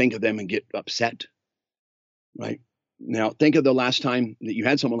 You would think of them and get upset. Right? Now think of the last time that you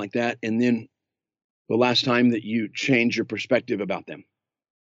had someone like that, and then the last time that you changed your perspective about them,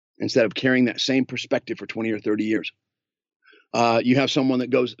 instead of carrying that same perspective for 20 or 30 years. You have someone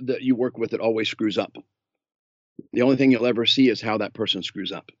that you work with that always screws up. The only thing you'll ever see is how that person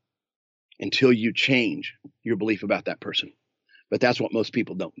screws up until you change your belief about that person. But that's what most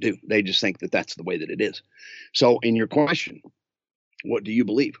people don't do. They just think that that's the way that it is. So in your question, what do you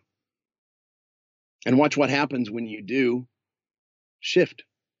believe? And watch what happens when you do shift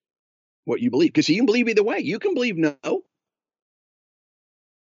what you believe. Because you can believe either way. You can believe no.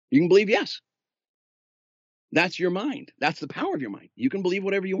 You can believe yes. That's your mind. That's the power of your mind. You can believe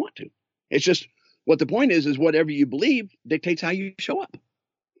whatever you want to. It's just what the point is whatever you believe dictates how you show up.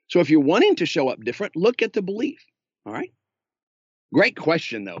 So if you're wanting to show up different, look at the belief. All right. Great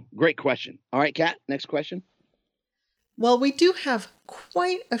question, though. Great question. All right, Kat, next question. Well, we do have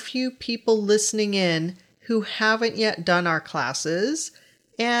quite a few people listening in who haven't yet done our classes,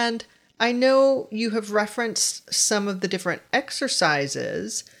 and I know you have referenced some of the different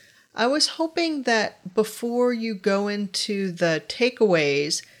exercises. I was hoping that before you go into the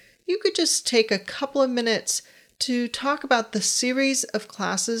takeaways, you could just take a couple of minutes to talk about the series of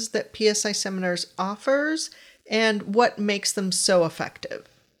classes that PSI Seminars offers and what makes them so effective.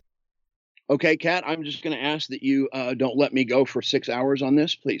 Okay, Kat, I'm just going to ask that you don't let me go for 6 hours on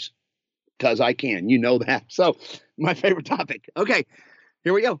this, please, because I can. You know that. So my favorite topic. Okay,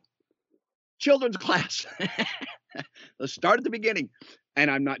 here we go. Children's class. Let's start at the beginning. And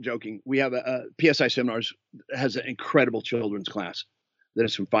I'm not joking. We have a PSI Seminars has an incredible children's class that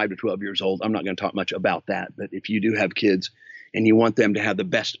is from 5 to 12 years old. I'm not going to talk much about that, but if you do have kids and you want them to have the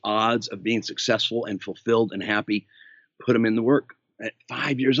best odds of being successful and fulfilled and happy, put them in the work. At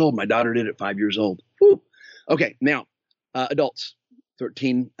 5 years old, my daughter did it at 5 years old. Woo. Okay, now adults,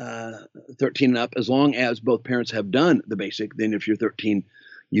 13 and up. As long as both parents have done the basic, then if you're 13,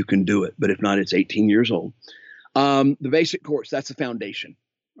 you can do it. But if not, it's 18 years old. The basic course, that's the foundation,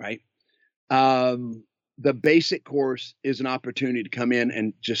 right? The basic course is an opportunity to come in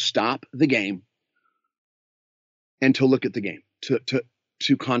and just stop the game and to look at the game,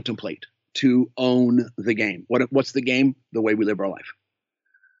 to contemplate, to own the game. What's the game? The way we live our life.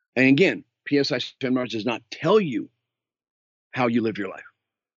 And again, PSI Seminars does not tell you how you live your life.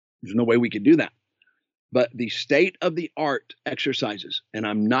 There's no way we could do that. But the state-of-the-art exercises, and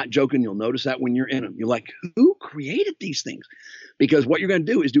I'm not joking, you'll notice that when you're in them. You're like, who created these things? Because what you're going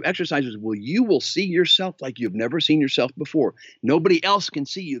to do is do exercises where you will see yourself like you've never seen yourself before. Nobody else can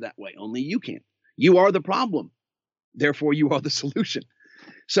see you that way. Only you can. You are the problem. Therefore, you are the solution.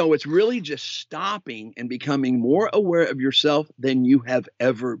 So it's really just stopping and becoming more aware of yourself than you have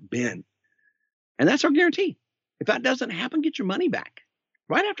ever been. And that's our guarantee. If that doesn't happen, get your money back.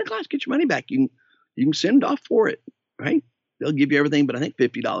 Right after class, get your money back. You can send off for it, right? They'll give you everything, but I think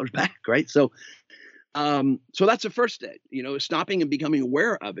 $50 back, right? So that's the first step, stopping and becoming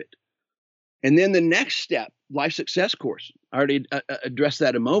aware of it. And then the next step, life success course, I already addressed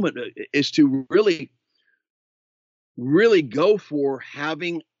that a moment, is to really go for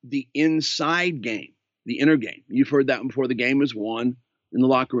having the inside game, the inner game. You've heard that before. The game is won in the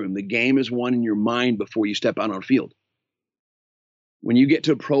locker room. The game is won in your mind before you step out on a field. When you get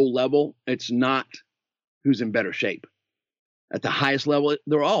to a pro level, it's not who's in better shape. At the highest level,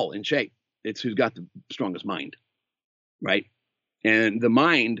 they're all in shape. It's who's got the strongest mind, right? And the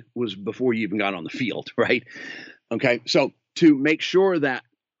mind was before you even got on the field, right? Okay, so to make sure that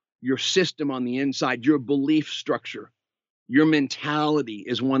your system on the inside, your belief structure, your mentality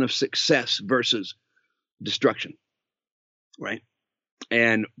is one of success versus destruction, right?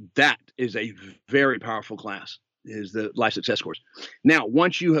 And that is a very powerful class, is the life success course. Now,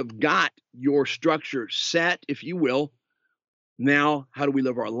 once you have got your structure set, if you will, now how do we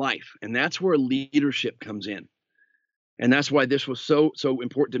live our life? And that's where leadership comes in. And that's why this was so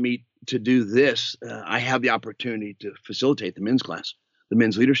important to me to do this. I have the opportunity to facilitate the men's class, the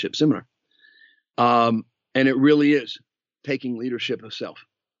men's leadership seminar. And it really is taking leadership of self,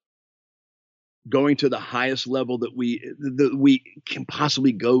 going to the highest level that we can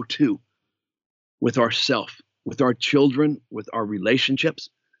possibly go to with ourself, with our children, with our relationships.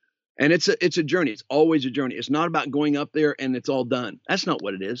 And it's a journey. It's always a journey. It's not about going up there and it's all done. That's not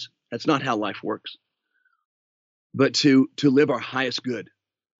what it is. That's not how life works. But to live our highest good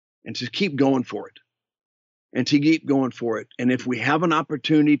and to keep going for it. And to keep going for it. And if we have an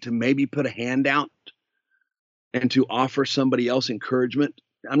opportunity to maybe put a hand out and to offer somebody else encouragement,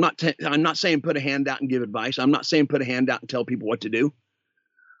 I'm not saying put a hand out and give advice. I'm not saying put a hand out and tell people what to do,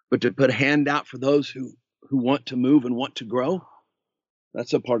 but to put a hand out for those who want to move and want to grow.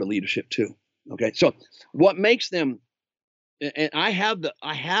 That's a part of leadership too. Okay. So what makes them, and I have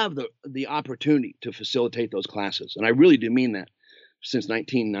the opportunity to facilitate those classes. And I really do mean that since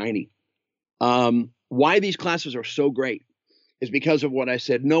 1990. Why these classes are so great is because of what I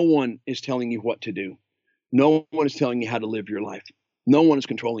said. No one is telling you what to do. No one is telling you how to live your life. No one is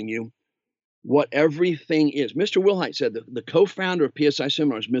controlling you. What everything is, Mr. Wilhite said, the co-founder of PSI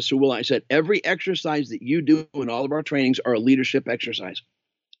Seminars, Mr. Wilhite said, every exercise that you do in all of our trainings are a leadership exercise.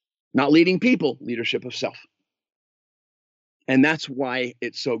 Not leading people, leadership of self. And that's why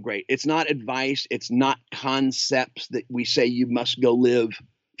it's so great. It's not advice. It's not concepts that we say you must go live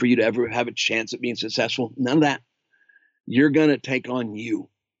for you to ever have a chance at being successful. None of that. You're going to take on you.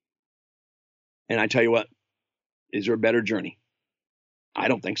 And I tell you what, is there a better journey? I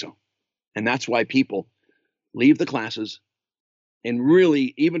don't think so. And that's why people leave the classes and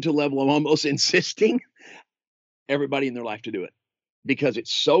really, even to the level of almost insisting everybody in their life to do it because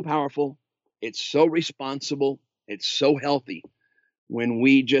it's so powerful. It's so responsible. It's so healthy when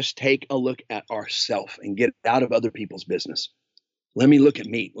we just take a look at ourselves and get out of other people's business. Let me look at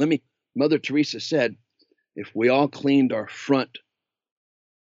me. Mother Teresa said, if we all cleaned our front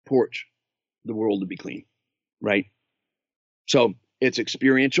porch, the world would be clean, right? So it's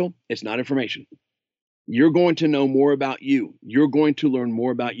experiential. It's not information. You're going to know more about you. You're going to learn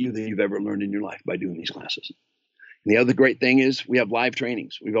more about you than you've ever learned in your life by doing these classes. And the other great thing is we have live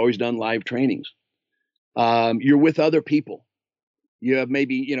trainings. We've always done live trainings. You're with other people. You have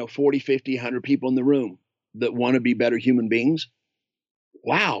maybe, 40, 50, 100 people in the room that want to be better human beings.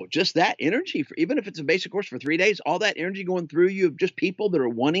 Wow, just that energy, even if it's a basic course for 3 days, all that energy going through you of just people that are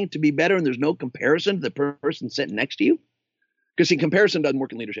wanting to be better, and there's no comparison to the person sitting next to you. Because see, comparison doesn't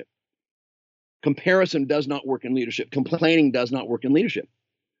work in leadership. Comparison does not work in leadership. Complaining does not work in leadership.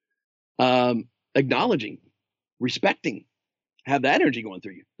 Acknowledging, respecting, have that energy going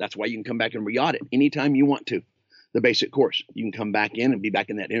through you. That's why you can come back and re-audit anytime you want to. The basic course, you can come back in and be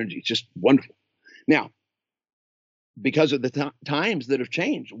back in that energy. It's just wonderful. Now, because of the times that have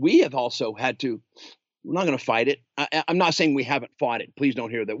changed, we have also had to, we're not going to fight it. I'm not saying we haven't fought it. Please don't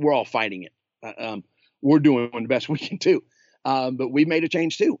hear that. We're all fighting it. We're doing the best we can too. But we made a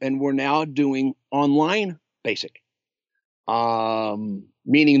change too. And we're now doing online basic,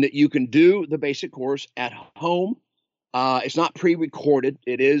 meaning that you can do the basic course at home. It's not pre-recorded.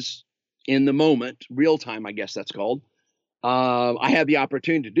 It is in the moment, real time, I guess that's called. I have the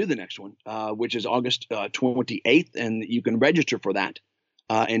opportunity to do the next one, which is August 28th, and you can register for that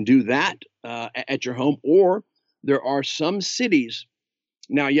and do that at your home. Or there are some cities.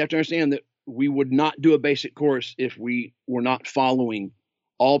 Now, you have to understand that we would not do a basic course if we were not following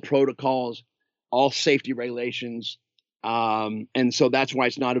all protocols, all safety regulations. And so that's why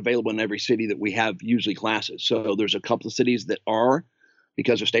it's not available in every city that we have usually classes. So there's a couple of cities that are,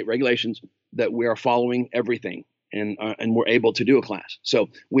 because of state regulations, that we are following everything. And we're able to do a class. So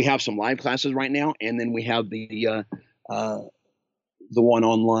we have some live classes right now, and then we have the one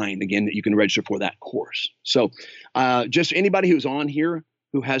online again that you can register for that course. So just anybody who's on here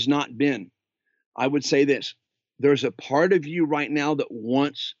who has not been, I would say this: there's a part of you right now that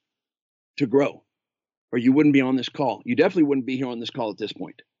wants to grow, or you wouldn't be on this call. You definitely wouldn't be here on this call at this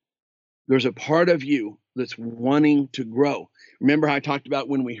point. There's a part of you that's wanting to grow. Remember how I talked about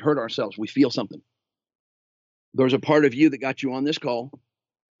when we hurt ourselves, we feel something. There's a part of you that got you on this call.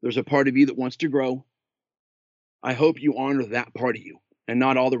 There's a part of you that wants to grow. I hope you honor that part of you and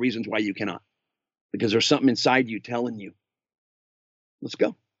not all the reasons why you cannot, because there's something inside you telling you, let's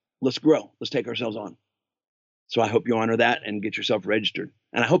go, let's grow, let's take ourselves on. So I hope you honor that and get yourself registered.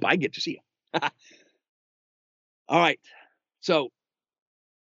 And I hope I get to see you. All right. So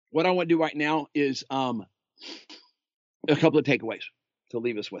what I want to do right now is a couple of takeaways to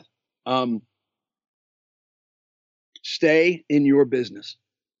leave us with. Stay in your business.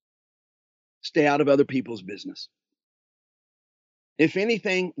 Stay out of other people's business. If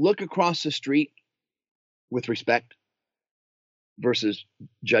anything, look across the street with respect versus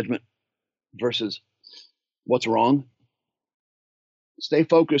judgment versus what's wrong. Stay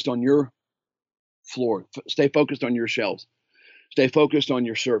focused on your floor. Stay focused on your shelves. Stay focused on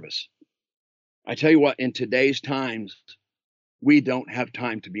your service. I tell you what, in today's times, we don't have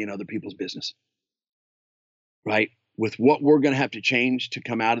time to be in other people's business, right? With what we're going to have to change to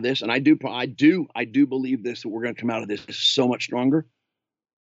come out of this. And I do believe this, that we're going to come out of this so much stronger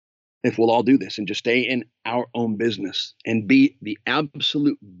if we'll all do this and just stay in our own business and be the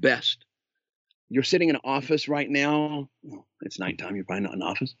absolute best. You're sitting in an office right now. Well, it's nighttime. You're probably not in an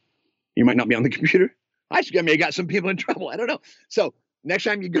office. You might not be on the computer. I may have got some people in trouble. I don't know. So next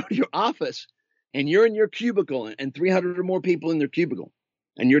time you go to your office and you're in your cubicle and 300 or more people in their cubicle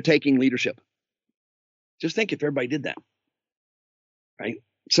and you're taking leadership, just think if everybody did that, right?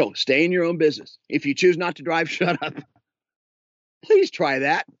 So stay in your own business. If you choose not to drive, shut up. Please try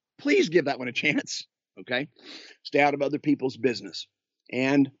that. Please give that one a chance, okay? Stay out of other people's business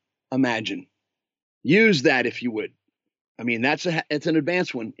and imagine. Use that if you would. I mean, it's an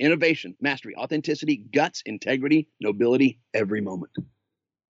advanced one. Innovation, mastery, authenticity, guts, integrity, nobility, every moment.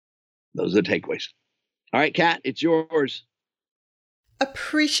 Those are the takeaways. All right, Kat, it's yours.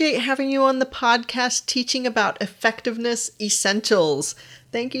 Appreciate having you on the podcast teaching about effectiveness essentials.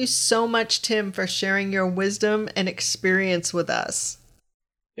 Thank you so much, Tim, for sharing your wisdom and experience with us.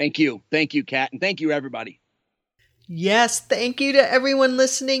 Thank you. Thank you, Kat. And thank you, everybody. Yes, thank you to everyone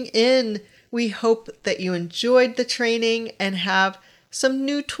listening in. We hope that you enjoyed the training and have some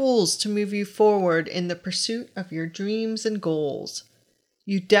new tools to move you forward in the pursuit of your dreams and goals.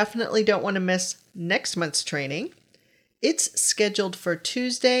 You definitely don't want to miss next month's training. It's scheduled for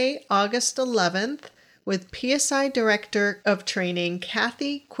Tuesday, August 11th, with PSI Director of Training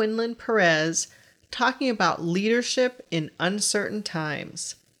Kathy Quinlan Perez talking about leadership in uncertain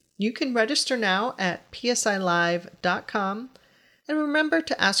times. You can register now at psilive.com, and remember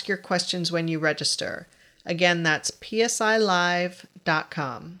to ask your questions when you register. Again, that's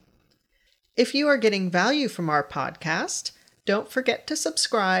psilive.com. If you are getting value from our podcast, don't forget to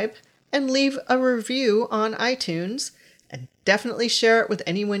subscribe and leave a review on iTunes, and definitely share it with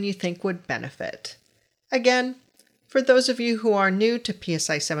anyone you think would benefit. Again, for those of you who are new to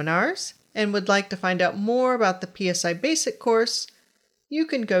PSI seminars and would like to find out more about the PSI Basic course, you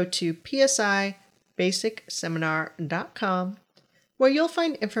can go to psibasicseminar.com, where you'll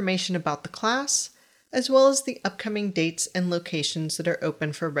find information about the class, as well as the upcoming dates and locations that are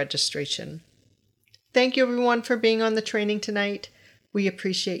open for registration. Thank you everyone for being on the training tonight. We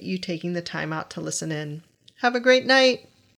appreciate you taking the time out to listen in. Have a great night.